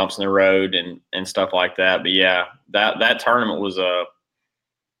some bumps in the road and stuff like that. But yeah, that tournament was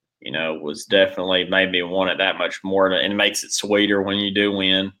was definitely made me want it that much more, and it makes it sweeter when you do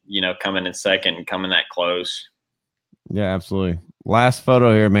win. Coming in second and coming that close. Yeah, absolutely. Last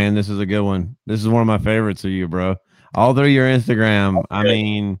photo here, man. This is a good one. This is one of my favorites of you, bro. All through your Instagram. I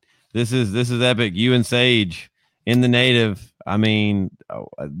mean, this is epic. You and Sage in the native. I mean,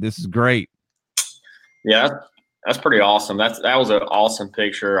 this is great. Yeah, that's pretty awesome. That was an awesome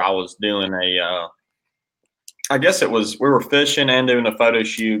picture. I was doing I guess we were fishing and doing a photo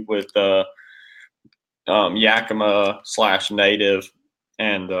shoot with Yakima / native,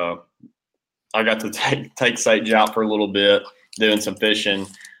 and I got to take Sage out for a little bit, doing some fishing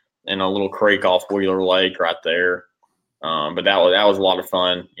in a little creek off Wheeler Lake right there. But that was a lot of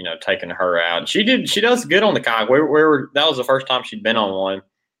fun, taking her out. She does good on the kayak. That was the first time she'd been on one,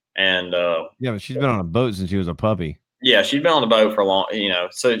 and yeah, but she's been on a boat since she was a puppy. Yeah, she'd been on the boat for a long,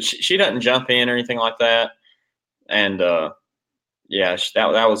 so she doesn't jump in or anything like that. And yeah,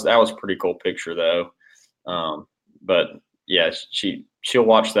 that was a pretty cool picture though. But yeah, she'll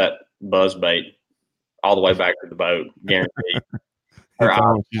watch that buzz bait all the way back to the boat, guaranteed. Her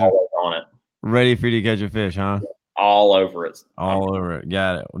eyes always on it, ready for you to catch a fish, huh? All over it. All over it.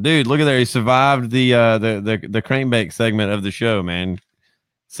 Got it. Well, dude, look at there. He survived the crankbait segment of the show, man.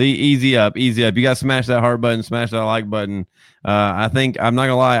 See, easy up. You got to smash that heart button, smash that like button. I think, I'm not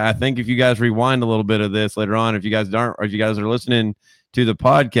gonna lie, I think if you guys rewind a little bit of this later on, if you guys aren't, or if you guys are listening to the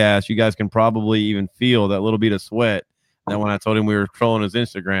podcast, you guys can probably even feel that little bit of sweat that when I told him we were trolling his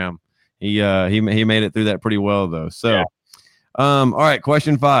Instagram. He made it through that pretty well though. So yeah. All right,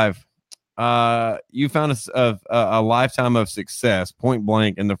 question 5. You found a lifetime of success, point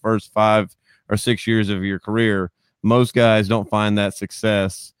blank, in the first 5 or 6 years of your career. Most guys don't find that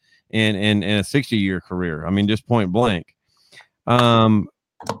success in a 60-year career. I mean, just point blank.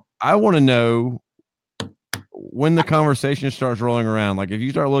 I want to know when the conversation starts rolling around. Like if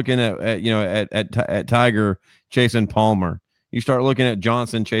you start looking at Tiger chasing Palmer, you start looking at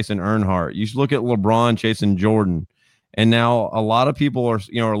Johnson chasing Earnhardt, you look at LeBron chasing Jordan. And now a lot of people are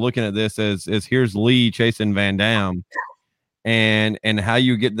looking at this as here's Lee chasing Van Damme, and how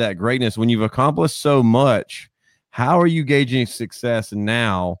you get that greatness when you've accomplished so much. How are you gauging success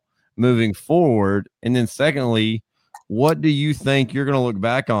now moving forward? And then secondly, what do you think you're going to look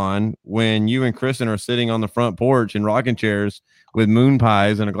back on when you and Kristen are sitting on the front porch in rocking chairs with moon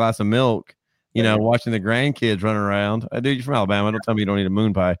pies and a glass of milk, watching the grandkids run around? Dude, you're from Alabama. Don't tell me you don't eat a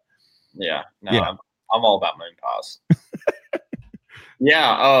moon pie. Yeah. No, yeah. I'm all about moon pies.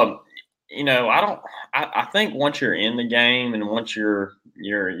 Yeah. I think once you're in the game and once you're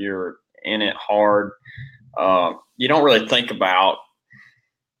in it hard, you don't really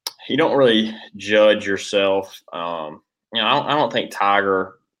judge yourself. I don't think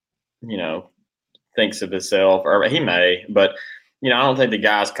Tiger, thinks of himself, or he may, but, I don't think the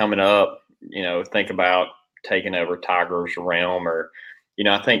guys coming up, think about taking over Tiger's realm, or,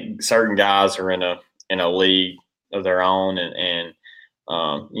 I think certain guys are in a league of their own, and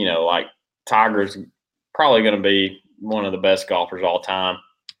like Tiger's probably going to be one of the best golfers all time.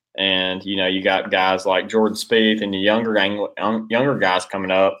 And, you got guys like Jordan Spieth and the younger guys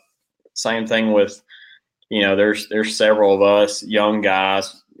coming up. Same thing with, there's several of us young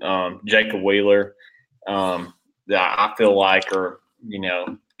guys, Jacob Wheeler, that I feel like are,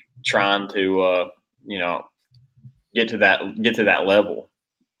 trying to, get to that level.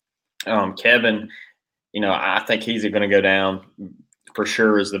 Kevin, I think he's going to go down for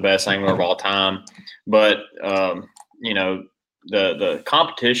sure as the best angler of all time. But, the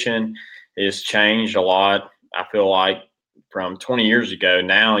competition has changed a lot. I feel like from 20 years ago,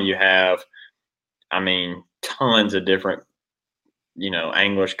 now you have, tons of different,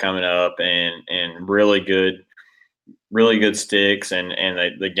 anglers coming up and really good sticks, and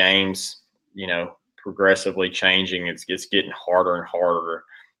the game's, progressively changing. It's getting harder and harder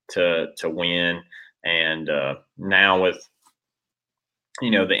to win. And now with the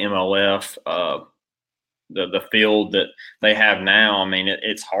MLF, the field that they have now, I mean,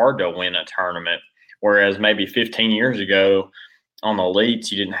 it's hard to win a tournament. Whereas maybe 15 years ago on the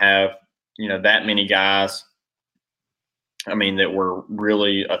elites, you didn't have that many guys. I mean, that were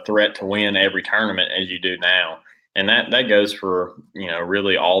really a threat to win every tournament as you do now, and that goes for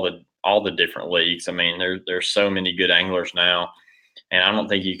really all the different leagues. I mean, there's so many good anglers now, and I don't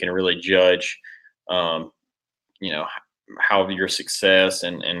think you can really judge, how your success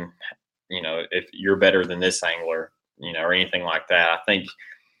and if you're better than this angler, or anything like that. I think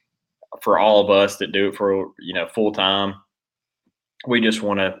for all of us that do it for full time, we just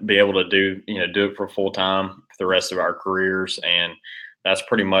want to be able to do it for full time for the rest of our careers, and that's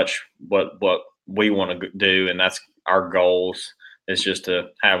pretty much what we want to do, and that's our goals, is just to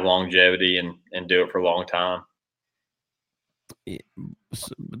have longevity and do it for a long time.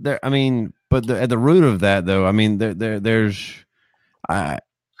 I mean, but at the root of that, though, I mean,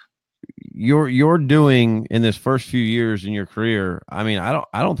 you're doing in this first few years in your career. I mean, I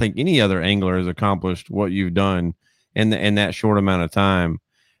don't think any other angler has accomplished what you've done in that short amount of time.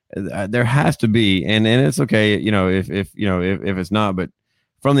 There has to be, and it's okay, if it's not, but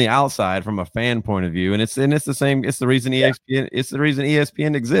from the outside, from a fan point of view, and it's the same. It's the reason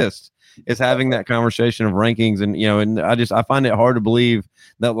ESPN exists. Is having that conversation of rankings, and I find it hard to believe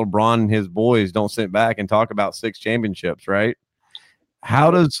that LeBron and his boys don't sit back and talk about 6 championships, right?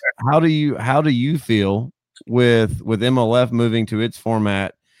 How do you feel with MLF moving to its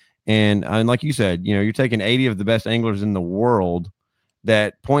format? And like you said, you're taking 80 of the best anglers in the world,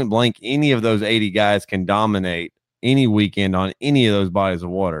 that point blank, any of those 80 guys can dominate any weekend on any of those bodies of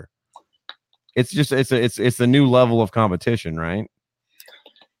water. It's just, it's a new level of competition, right?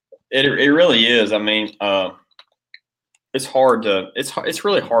 It really is. I mean, it's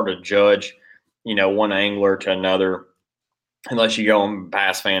really hard to judge, one angler to another, unless you go on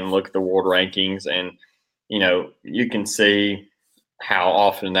Bass Fan and look at the world rankings, and you can see how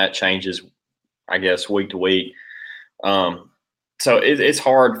often that changes, I guess, week to week. So it's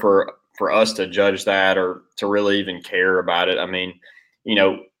hard for us to judge that, or to really even care about it. I mean,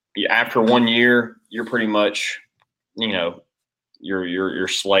 after 1 year, you're pretty much, your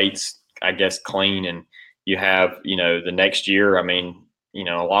slate's, I guess, clean, and you have, the next year. I mean,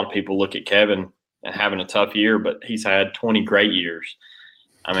 a lot of people look at Kevin and having a tough year, but he's had 20 great years.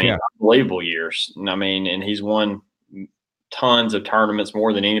 I mean, unbelievable years. I mean, and he's won tons of tournaments,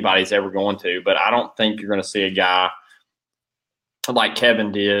 more than anybody's ever going to. But I don't think you're going to see a guy like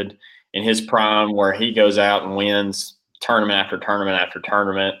Kevin did in his prime, where he goes out and wins tournament after tournament after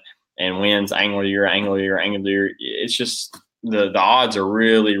tournament, and wins Angler of the Year, Angler of the Year, Angler of the Year. It's just the odds are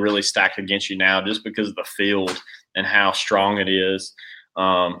really, really stacked against you now, just because of the field and how strong it is.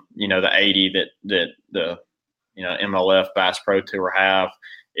 The 80 that the MLF Bass Pro Tour have,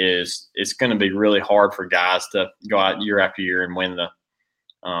 it's going to be really hard for guys to go out year after year and win the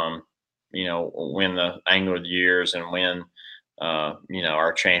win the Angler of the Years and win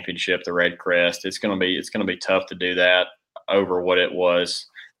our championship, the Red Crest. It's going to be tough to do that over what it was,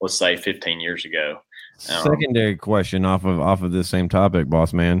 let's say, 15 years ago. Secondary question off of this same topic,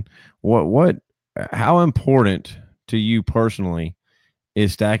 boss man. How important to you personally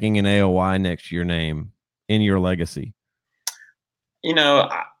is stacking an AOY next to your name in your legacy?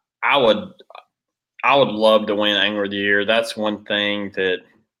 I would love to win Angler of the Year. That's one thing that,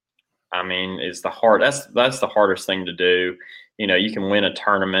 I mean, is that's the hardest thing to do. You can win a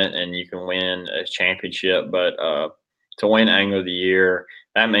tournament and you can win a championship, but to win Angler of the Year,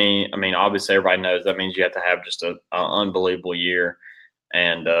 obviously everybody knows that means you have to have just an unbelievable year,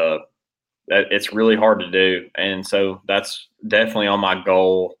 and it's really hard to do. And so that's definitely on my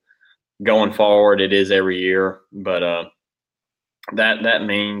goal going forward. It is every year, but that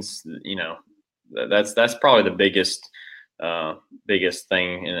means that's probably the biggest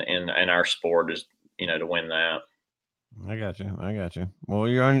thing in our sport is to win that. I got you. Well,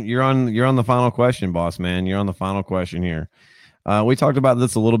 you're on the final question, boss man. You're on the final question here. We talked about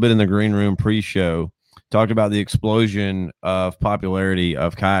this a little bit in the green room pre-show. Talked about the explosion of popularity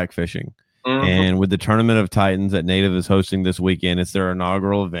of kayak fishing. Mm-hmm. And with the Tournament of Titans that Native is hosting this weekend, it's their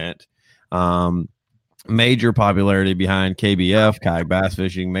inaugural event. Major popularity behind KBF, kayak bass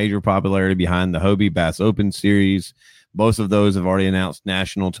fishing, major popularity behind the Hobie Bass Open Series. Both of those have already announced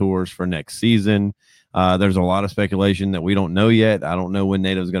national tours for next season. There's a lot of speculation that we don't know yet. I don't know when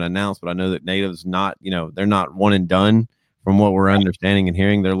Native's going to announce, but I know that Native's not, they're not one and done from what we're understanding and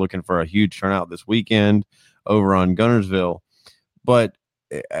hearing. They're looking for a huge turnout this weekend over on Guntersville. But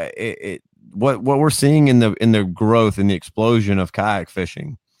what we're seeing in the growth and the explosion of kayak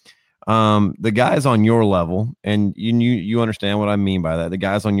fishing The guys on your level, and you understand what I mean by that. The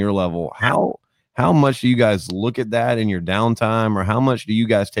guys on your level, how much do you guys look at that in your downtime, or how much do you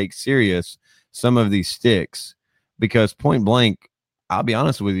guys take serious some of these sticks? Because point blank, I'll be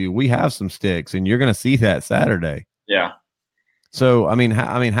honest with you, we have some sticks, and you're going to see that Saturday. Yeah. So,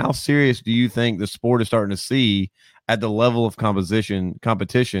 how serious do you think the sport is starting to see at the level of competition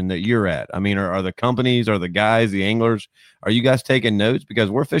that you're at? I mean, are the companies, are the guys, the anglers, are you guys taking notes? Because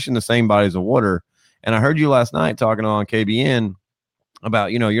we're fishing the same bodies of water. And I heard you last night talking on KBN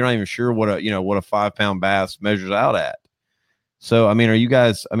about, you're not even sure what a 5-pound bass measures out at. So, are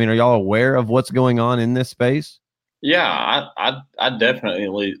y'all aware of what's going on in this space? Yeah, I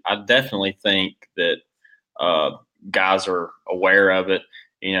definitely think that guys are aware of it.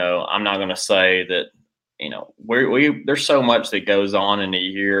 I'm not going to say that. There's so much that goes on in a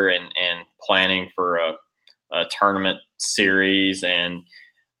year and planning for a tournament series, and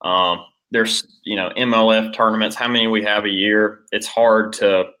there's MLF tournaments. How many we have a year? It's hard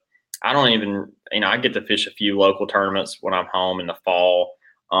to. I don't even. I get to fish a few local tournaments when I'm home in the fall.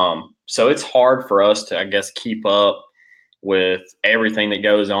 So it's hard for us to, I guess, keep up with everything that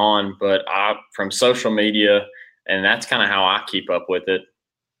goes on. But from social media, and that's kind of how I keep up with it.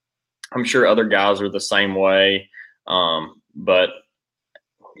 I'm sure other guys are the same way. But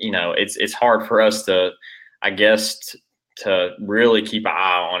it's hard for us to, I guess, to really keep an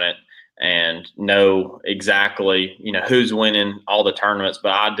eye on it and know exactly, who's winning all the tournaments.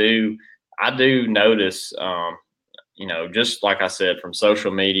 But I do notice, just like I said, from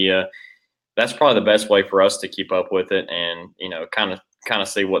social media, that's probably the best way for us to keep up with it and, kind of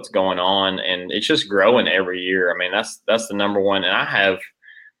see what's going on. And it's just growing every year. I mean, that's the number one. And I have,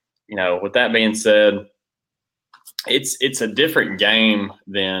 with that being said, it's a different game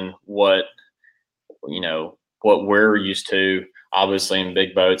than what we're used to. Obviously, in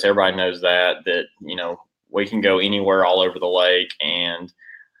big boats, everybody knows that we can go anywhere all over the lake. And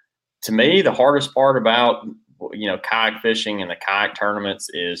to me, the hardest part about kayak fishing and the kayak tournaments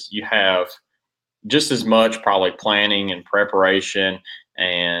is you have just as much probably planning and preparation,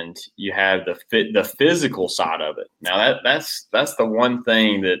 and you have the physical side of it. Now that's the one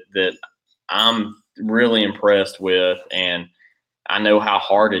thing that I'm really impressed with, and I know how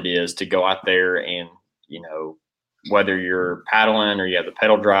hard it is to go out there and whether you're paddling or you have the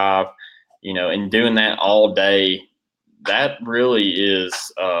pedal drive, and doing that all day, that really is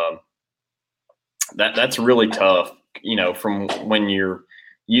that's really tough. From when you're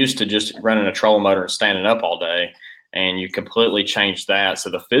used to just running a trolling motor and standing up all day, and you completely change that. So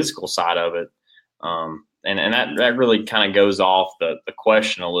the physical side of it, and that really kind of goes off the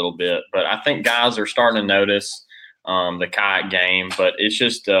question a little bit. But I think guys are starting to notice the kayak game, but it's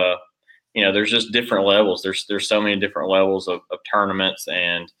just there's just different levels. There's so many different levels of tournaments,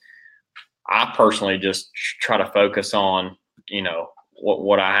 and I personally just try to focus on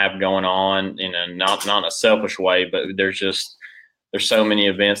what I have going on in a not in a selfish way, but there's so many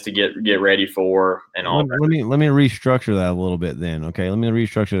events to get ready for and all. Let me restructure that a little bit then. Okay, let me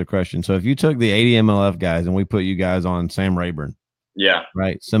restructure the question. So if you took the 80 MLF guys and we put you guys on Sam Rayburn, yeah,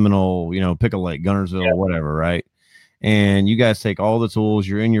 right, Seminole, Pickle Lake, Gunnersville, whatever, right, and you guys take all the tools,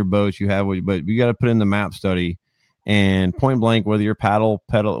 you're in your boats, but you got to put in the map study and point blank, whether you're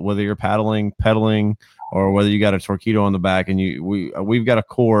whether you're paddling, pedaling, or whether you got a Torqeedo on the back, and we've got a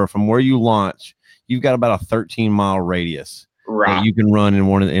core from where you launch, you've got about a 13-mile radius. Right. That you can run in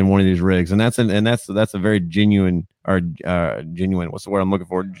one of these rigs, and that's a very genuine what's the word I'm looking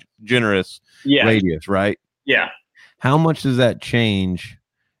for? Generous radius, right? Yeah. How much does that change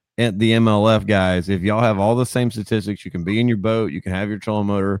at the MLF guys? If y'all have all the same statistics, you can be in your boat, you can have your trolling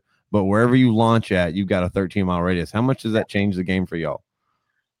motor, but wherever you launch at, you've got a 13-mile radius. How much does that change the game for y'all?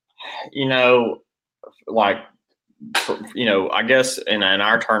 I guess in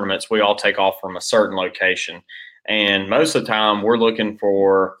our tournaments, we all take off from a certain location. And most of the time, we're looking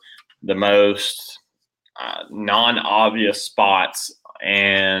for the most non-obvious spots.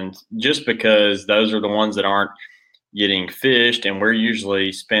 And just because those are the ones that aren't getting fished, and we're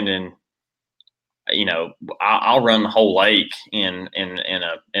usually spending, I'll run the whole lake in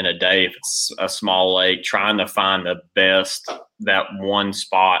a day if it's a small lake, trying to find the best, that one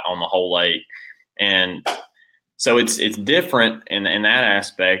spot on the whole lake. And so it's different in that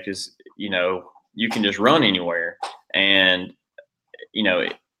aspect is, you can just run anywhere, and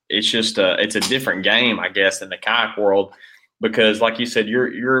it's just it's a different game, I guess, in the kayak world, because like you said,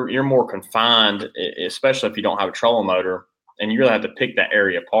 you're more confined, especially if you don't have a trolling motor, and you really have to pick that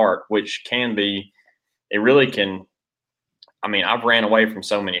area apart, which it really can. I mean, I've ran away from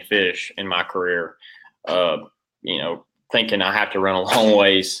so many fish in my career, thinking I have to run a long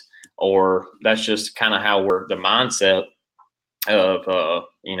ways or that's just kind of how we're the mindset of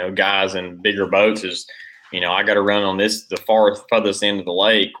guys in bigger boats is, I got to run on the farthest end of the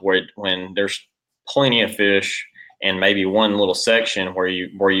lake when there's plenty of fish and maybe one little section where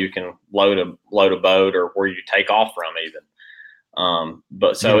you can load a boat or where you take off from even.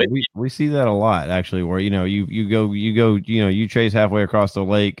 But so we see that a lot actually, where you go you chase halfway across the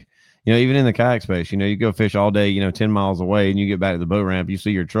lake, even in the kayak space, you go fish all day 10 miles away, and you get back to the boat ramp, you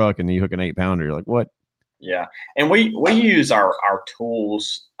see your truck, and you hook an 8-pounder. You're like, what? Yeah, and we use our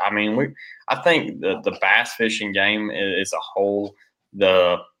tools. I mean, I think the bass fishing game as a whole,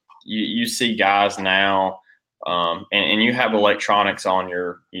 you see guys now, and you have electronics on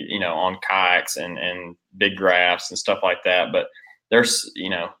your on kayaks and big rafts and stuff like that, but there's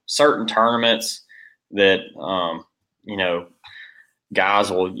certain tournaments that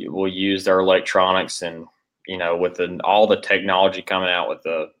guys will use their electronics, and with all the technology coming out with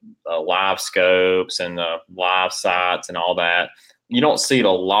the live scopes and the live sights and all that, you don't see it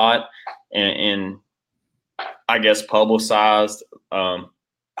a lot in I guess publicized,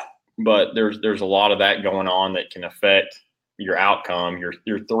 but there's a lot of that going on that can affect your outcome.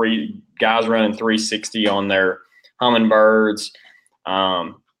 Your 3 guys running 360 on their Humminbirds,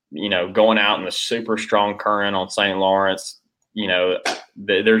 going out in the super strong current on St. Lawrence.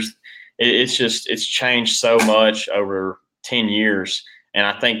 It's changed so much over 10 years. And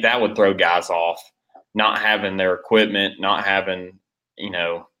I think that would throw guys off, not having their equipment, not having,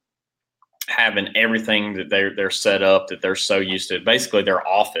 having everything that they're set up, that they're so used to, basically their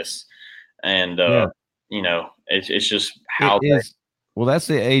office. And, it's just how well, that's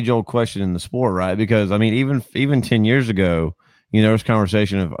the age old question in the sport, right? Because I mean, even 10 years ago, there was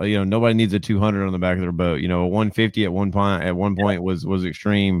conversation of, nobody needs a 200 on the back of their boat. A 150 at one point was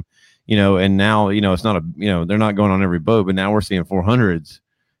extreme, and now, it's not they're not going on every boat, but now we're seeing 400s.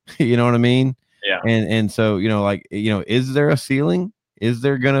 You know what I mean? Yeah. And so, is there a ceiling? Is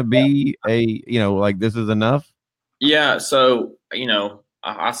there going to be this is enough? Yeah. So,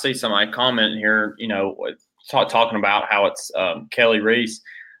 I see somebody comment here, talking about how it's Kelly Reese,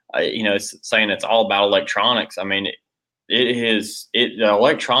 it's saying it's all about electronics. I mean, the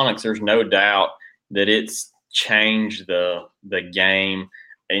electronics, there's no doubt that it's changed the game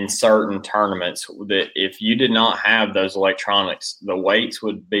in certain tournaments, that if you did not have those electronics, the weights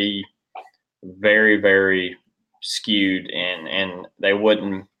would be very, very skewed, and they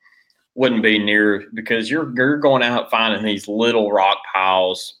wouldn't be near, because you're going out finding these little rock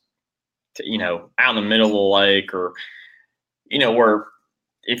piles, out in the middle of the lake, or, where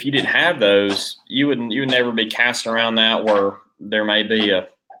if you didn't have those, you would never be casting around that, where there may be a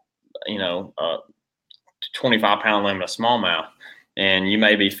 25-pound limit of smallmouth, and you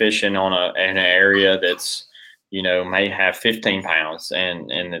may be fishing in an area that's, may have 15 pounds,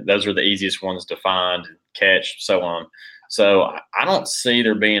 and those are the easiest ones to find, catch, so on. So I don't see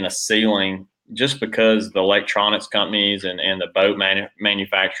there being a ceiling, just because the electronics companies and the boat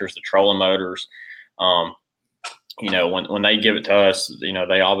manufacturers, the trolling motors, when they give it to us,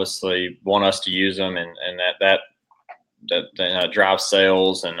 they obviously want us to use them, and that drives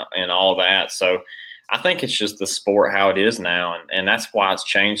sales and all that. So I think it's just the sport how it is now, and that's why it's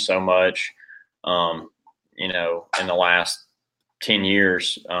changed so much, in the last 10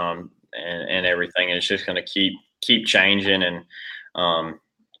 years, and everything. And it's just going to keep changing, and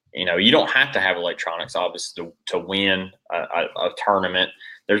you don't have to have electronics, obviously, to win a tournament.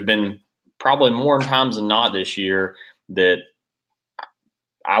 There's been probably more times than not this year that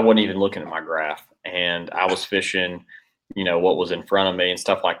I wasn't even looking at my graph, and I was fishing, what was in front of me and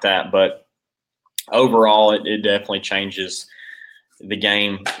stuff like that. But overall, it definitely changes the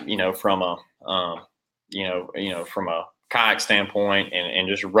game, from a from a kayak standpoint, and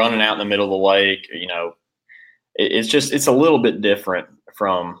just running out in the middle of the lake, it's a little bit different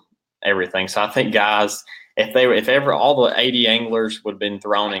from everything. So I think guys, if ever all the 80 anglers would have been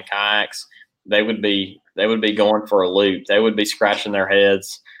thrown in kayaks, they would be going for a loop. They would be scratching their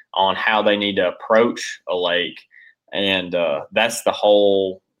heads on how they need to approach a lake. And that's the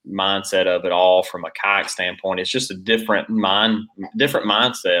whole mindset of it all from a kayak standpoint. It's just a different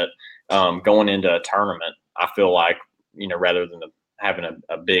mindset going into a tournament, I feel like, rather than having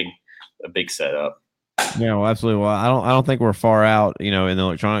a big setup. Yeah, well, absolutely. Well, I don't think we're far out, in the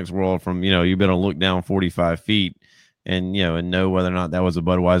electronics world from, you've been able to look down 45 feet and, and know whether or not that was a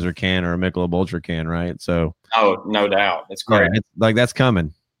Budweiser can or a Michelob Ultra can, right? So. Oh, no doubt. It's great. Yeah, that's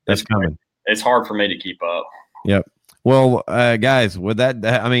coming. That's coming. It's hard for me to keep up. Yep. Well, guys, with that,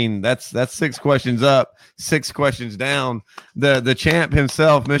 I mean, that's 6 questions up, 6 questions down. The champ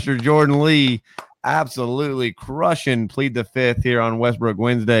himself, Mr. Jordan Lee, absolutely crushing Plead the Fifth here on Westbrook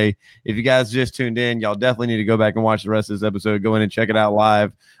Wednesday. If you guys just tuned in, y'all definitely need to go back and watch the rest of this episode. Go in and check it out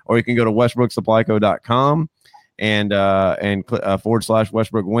live, or you can go to westbrooksupplyco.com and /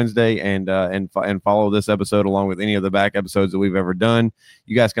 Westbrook Wednesday and follow this episode along with any of the back episodes that we've ever done.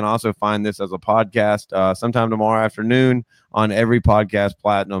 You guys can also find this as a podcast sometime tomorrow afternoon on every podcast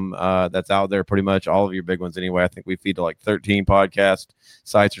platinum that's out there, pretty much all of your big ones anyway. I think we feed to like 13 podcast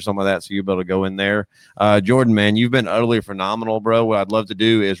sites or something like that, so you'll be able to go in there. Jordan, man, you've been utterly phenomenal, bro. What I'd love to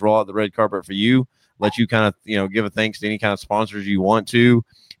do is roll out the red carpet for you, let you kind of give a thanks to any kind of sponsors you want to,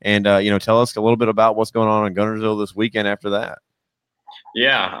 and tell us a little bit about what's going on in Guntersville this weekend after that.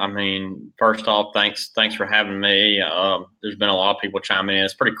 Yeah, I mean, first off, thanks for having me. There's been a lot of people chiming in.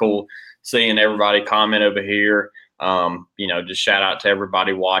 It's pretty cool seeing everybody comment over here. Just shout out to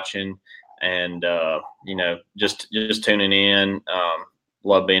everybody watching and just tuning in.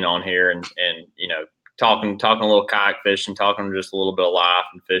 Love being on here and talking a little kayak fishing, talking just a little bit of life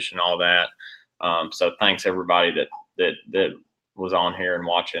and fishing, all that. So thanks everybody that was on here and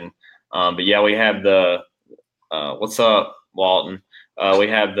watching. But yeah, we have the what's up, Walton? We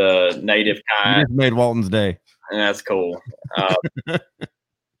have the native kayak. You just made Walton's day. And that's cool.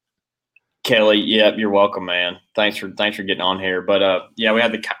 Kelly, yep, you're welcome, man. Thanks for getting on here. But yeah, we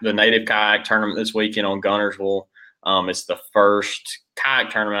have the native kayak tournament this weekend on Guntersville. It's the first kayak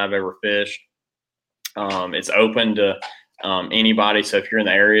tournament I've ever fished. It's open to anybody. So if you're in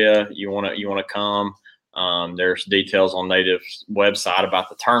the area, you want to come. There's details on Native's website about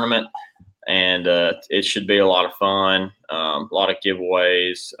the tournament, and it should be a lot of fun. A lot of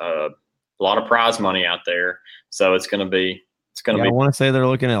giveaways, a lot of prize money out there. So it's going to be. I want to say they're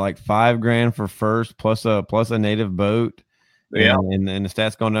looking at like $5,000 for first, plus a native boat. Yeah, and the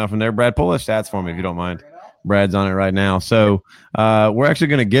stats going down from there. Brad, pull the stats for me if you don't mind. Brad's on it right now. So we're actually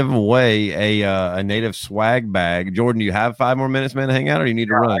going to give away a native swag bag. Jordan, do you have 5 more minutes, man, to hang out, or you need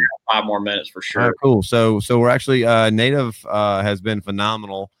to run? 5 more minutes for sure. All right, cool. So we're actually Native has been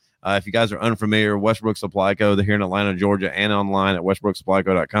phenomenal. If you guys are unfamiliar, Westbrook Supply Co. They're here in Atlanta, Georgia, and online at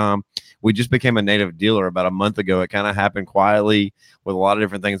westbrooksupplyco.com. We just became a native dealer about a month ago. It kind of happened quietly with a lot of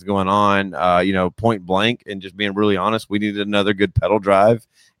different things going on, point blank, and just being really honest, we needed another good pedal drive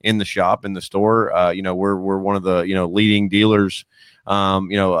in the shop, in the store. We're one of the, leading dealers,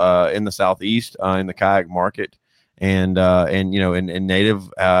 in the Southeast, in the kayak market. And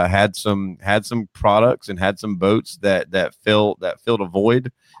Native had some products and had some boats that filled a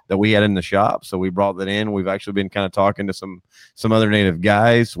void that we had in the shop. So we brought that in. We've actually been kind of talking to some other Native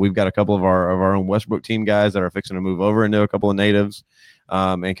guys. We've got a couple of our own Westbrook team guys that are fixing to move over into a couple of Natives,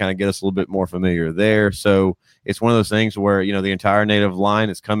 and kind of get us a little bit more familiar there. So it's one of those things where, the entire Native line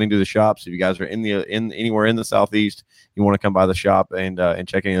is coming to the shop. So if you guys are in anywhere in the Southeast, you want to come by the shop and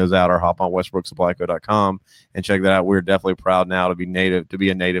check any of those out, or hop on westbrooksupplyco.com and check that out. We're definitely proud now to be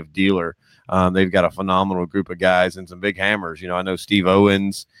a native dealer. They've got a phenomenal group of guys and some big hammers. I know Steve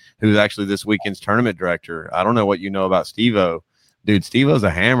Owens, who's actually this weekend's tournament director. I don't know what you know about Steve-O. Dude, Steve-O's a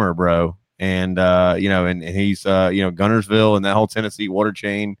hammer, bro. And, and he's, Guntersville and that whole Tennessee water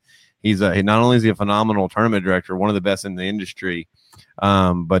chain. He's not only is he a phenomenal tournament director, one of the best in the industry,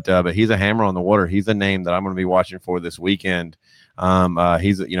 but he's a hammer on the water. He's a name that I'm going to be watching for this weekend.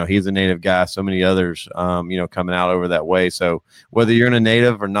 He's a native guy. So many others, coming out over that way. So whether you're in a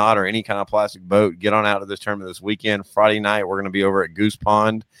native or not, or any kind of plastic boat, get on out to this tournament this weekend. Friday night, we're going to be over at Goose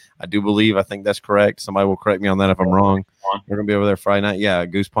Pond. I think that's correct. Somebody will correct me on that if I'm wrong. We're going to be over there Friday night. Yeah,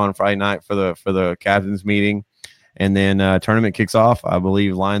 Goose Pond Friday night for the captain's meeting. And then tournament kicks off. I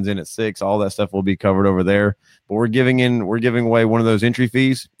believe lines in at 6. All that stuff will be covered over there. But we're giving away one of those entry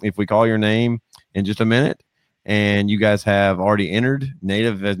fees if we call your name in just a minute. And you guys have already entered.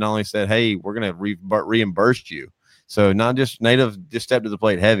 Native has not only said, "Hey, we're going to reimburse you." So not just Native just stepped to the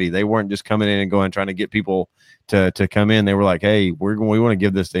plate heavy. They weren't just coming in and trying to get people to come in. They were like, "Hey, we want to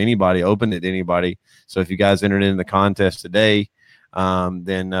give this to anybody, open it to anybody." So if you guys entered in the contest today,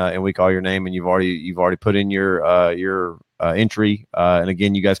 then and we call your name and you've already put in your entry, and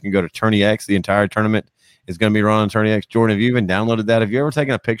again, you guys can go to Tourney X. The entire tournament is going to be run on Tourney X. Jordan, have you even downloaded that? Have you ever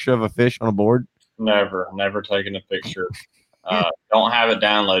taken a picture of a fish on a board? Never taken a picture. Don't have it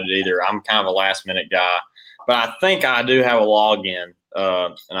downloaded either. I'm kind of a last minute guy, but I think I do have a login,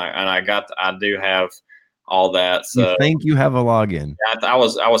 and I do have all that. So you think you have a login? I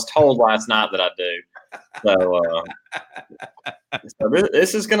was told last night that I do. So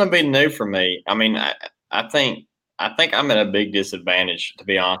this is going to be new for me. I mean, I think I'm at a big disadvantage, to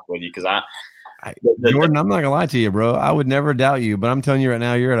be honest with you, because Jordan, I'm not gonna lie to you, bro. I would never doubt you, but I'm telling you right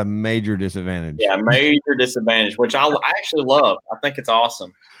now, you're at a major disadvantage. Yeah, major disadvantage, which I actually love. I think it's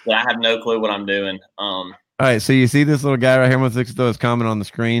awesome. Yeah, I have no clue what I'm doing. All right, so you see this little guy right here. I'm gonna throw his comment on the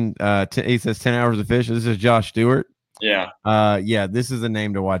screen. He says 10 hours of fish. This is Josh Stewart. Yeah. Yeah, this is a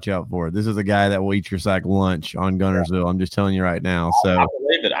name to watch out for. This is a guy that will eat your sack lunch on Gunnersville. I'm just telling you right now. So I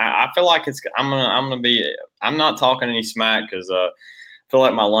believe it. I feel like I'm gonna be. I'm not talking any smack because I feel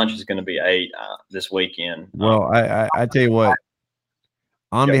like my lunch is gonna be 8 this weekend. Well, I tell you what.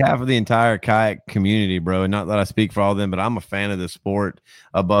 On behalf of the entire kayak community, bro, and not that I speak for all of them, but I'm a fan of the sport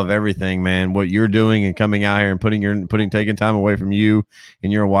above everything, man. What you're doing and coming out here and taking time away from you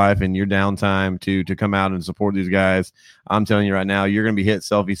and your wife and your downtime to come out and support these guys. I'm telling you right now, you're going to be hit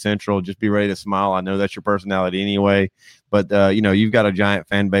Selfie Central. Just be ready to smile. I know that's your personality anyway, but you've got a giant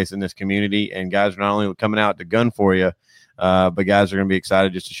fan base in this community, and guys are not only coming out to gun for you, but guys are going to be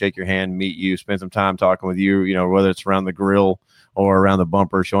excited just to shake your hand, meet you, spend some time talking with you. Whether it's around the grill or around the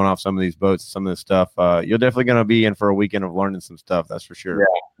bumper, showing off some of these boats, some of this stuff. You're definitely going to be in for a weekend of learning some stuff. That's for sure.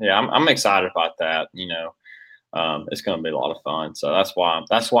 Yeah, I'm excited about that. It's going to be a lot of fun. So that's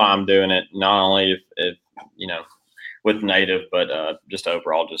why I'm doing it. Not only if with Native, but just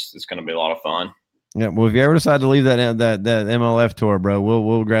overall, it's going to be a lot of fun. Yeah. Well, if you ever decide to leave that MLF tour, bro,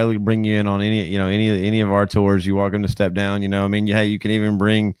 we'll gladly bring you in on any of our tours. You're welcome to step down. Hey, you can even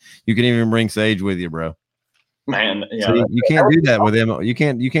bring Sage with you, bro. Man, yeah, so you can't do that with you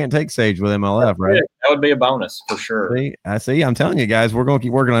can't take Sage with MLF, right? That would be a bonus for sure. See, I'm telling you guys, we're gonna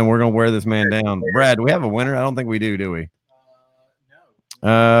keep working on. We're gonna wear this man down. Brad, do we have a winner? I don't think we do we?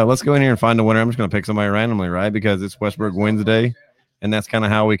 No. Let's go in here and find a winner. I'm just gonna pick somebody randomly, right? Because it's Westbrook Wednesday, and that's kind of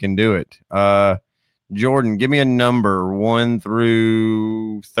how we can do it. Jordan, give me a number 1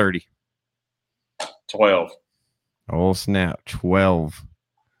 through 30. 12. Oh snap, 12.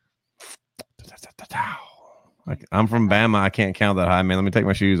 I'm from Bama. I can't count that high, man. Let me take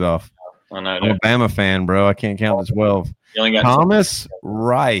my shoes off. I'm a Bama fan, bro. I can't count to 12. Thomas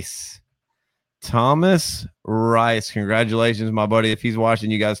Rice. Congratulations, my buddy. If he's watching,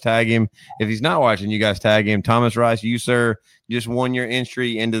 you guys tag him. If he's not watching, you guys tag him. Thomas Rice, you, sir, just won your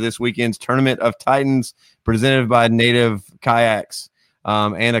entry into this weekend's Tournament of Titans presented by Native Kayaks.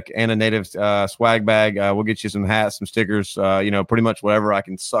 And a Native swag bag. We'll get you some hats, some stickers, pretty much whatever I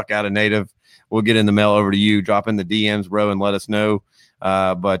can suck out of Native. We'll get in the mail over to you. Drop in the DMs, bro, and let us know.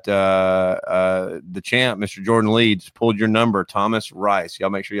 But the champ, Mr. Jordan Lee, just pulled your number, Thomas Rice. Y'all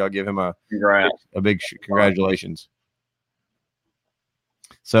make sure y'all give him a big congratulations.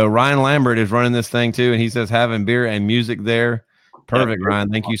 So Ryan Lambert is running this thing too, and he says having beer and music there. Perfect, Ryan.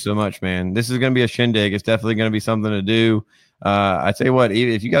 Thank you so much, man. This is going to be a shindig. It's definitely going to be something to do. I tell you what,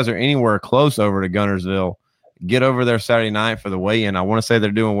 if you guys are anywhere close over to Gunnersville, get over there Saturday night for the weigh-in. I want to say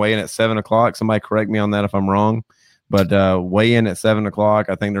they're doing weigh-in at 7:00. Somebody correct me on that if I'm wrong. But weigh-in at 7:00.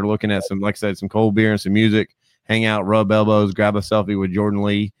 I think they're looking at some, like I said, some cold beer and some music. Hang out, rub elbows, grab a selfie with Jordan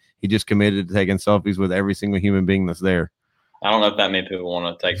Lee. He just committed to taking selfies with every single human being that's there. I don't know if that many people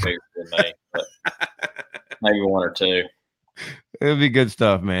want to take pictures with me, but maybe 1 or 2. It'll be good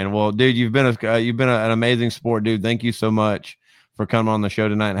stuff, man. Well, dude, you've been an amazing sport, dude. Thank you so much for coming on the show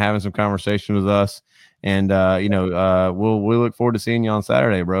tonight and having some conversation with us. And we'll look forward to seeing you on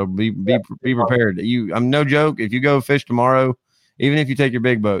Saturday, bro. Be prepared. I'm no joke. If you go fish tomorrow, even if you take your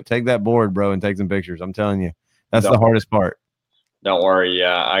big boat, take that board, bro, and take some pictures. I'm telling you, that's the hardest part. Don't worry.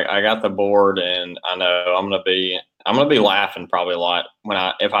 Yeah, I got the board, and I know I'm gonna be laughing probably a lot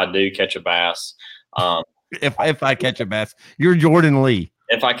if I do catch a bass. If I catch a bass, you're Jordan Lee.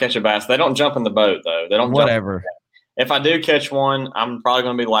 If I catch a bass, they don't jump in the boat though. They don't. Whatever. If I do catch one, I'm probably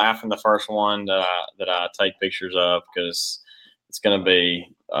going to be laughing the first one that I take pictures of, because it's going to be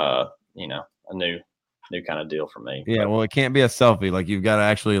a new kind of deal for me. Yeah, well, it can't be a selfie. Like, you've got to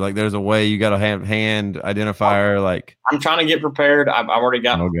actually, like, there's a way you got to have hand identifier. Like, I'm trying to get prepared. I've already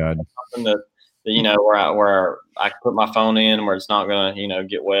got something that where I can put my phone in where it's not going to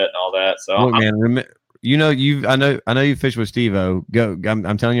get wet and all that. So look, man, I know you fish with Steve-O. Go.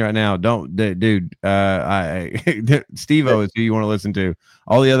 I'm telling you right now, dude. Steve-O is who you want to listen to.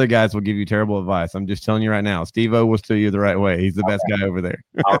 All the other guys will give you terrible advice. I'm just telling you right now. Steve-O will steer you the right way. He's the best guy over there.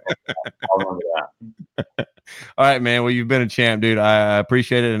 I'll remember that. All right, man. Well, you've been a champ, dude. I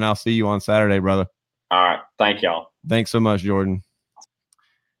appreciate it, and I'll see you on Saturday, brother. All right. Thank y'all. Thanks so much, Jordan.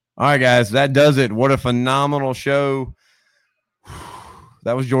 All right, guys. That does it. What a phenomenal show.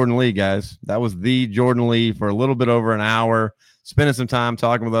 That was Jordan Lee, guys. That was the Jordan Lee for a little bit over an hour, spending some time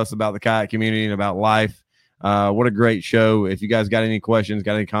talking with us about the kayak community and about life. What a great show. If you guys got any questions,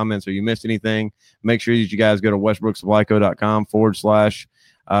 got any comments, or you missed anything, make sure that you guys go to westbrooksupplyco.com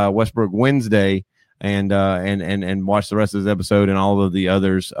 / Westbrook Wednesday and watch the rest of this episode and all of the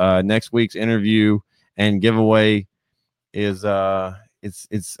others. Next week's interview and giveaway is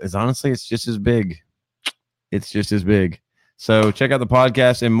it's honestly it's just as big. It's just as big. So check out the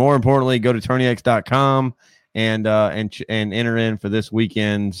podcast, and more importantly, go to tourneyx.com and enter in for this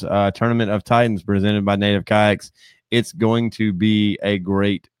weekend's Tournament of Titans presented by Native Kayaks. It's going to be a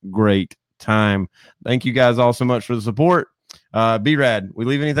great time. Thank you guys all so much for the support. B-Rad, we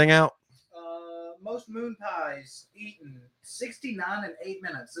leave anything out? Most moon pies eaten 69 in 8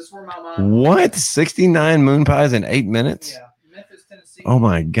 minutes. This is where my mind. What? 69 moon pies in 8 minutes? Yeah, Memphis, Tennessee. Oh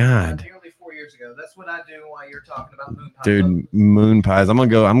my God. Nearly 4 years ago. That's what I do while you're talking about moon pies. Dude, moon pies. I'm going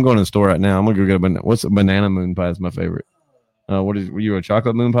to the store right now. I'm going to go get a banana. What's a banana moon pie? Is my favorite. Were you a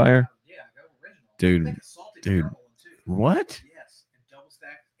chocolate moon pie? Yeah, go original. Dude. What? Yes, and double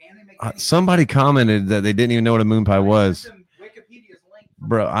stacked. And they make Somebody commented that they didn't even know what a moon pie was.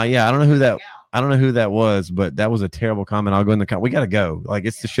 Bro, I don't know who that. I don't know who that was, but that was a terrible comment. I'll go in the comment. We got to go. Like,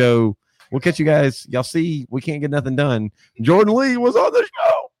 it's the show. We'll catch you guys. Y'all see, we can't get nothing done. Jordan Lee was on the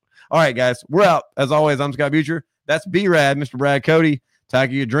show. All right, guys, we're out. As always, I'm Scott Butcher. That's B-Rad, Mr. Brad Cody.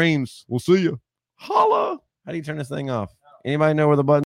 Tackle your dreams. We'll see you. Holla. How do you turn this thing off? Anybody know where the button?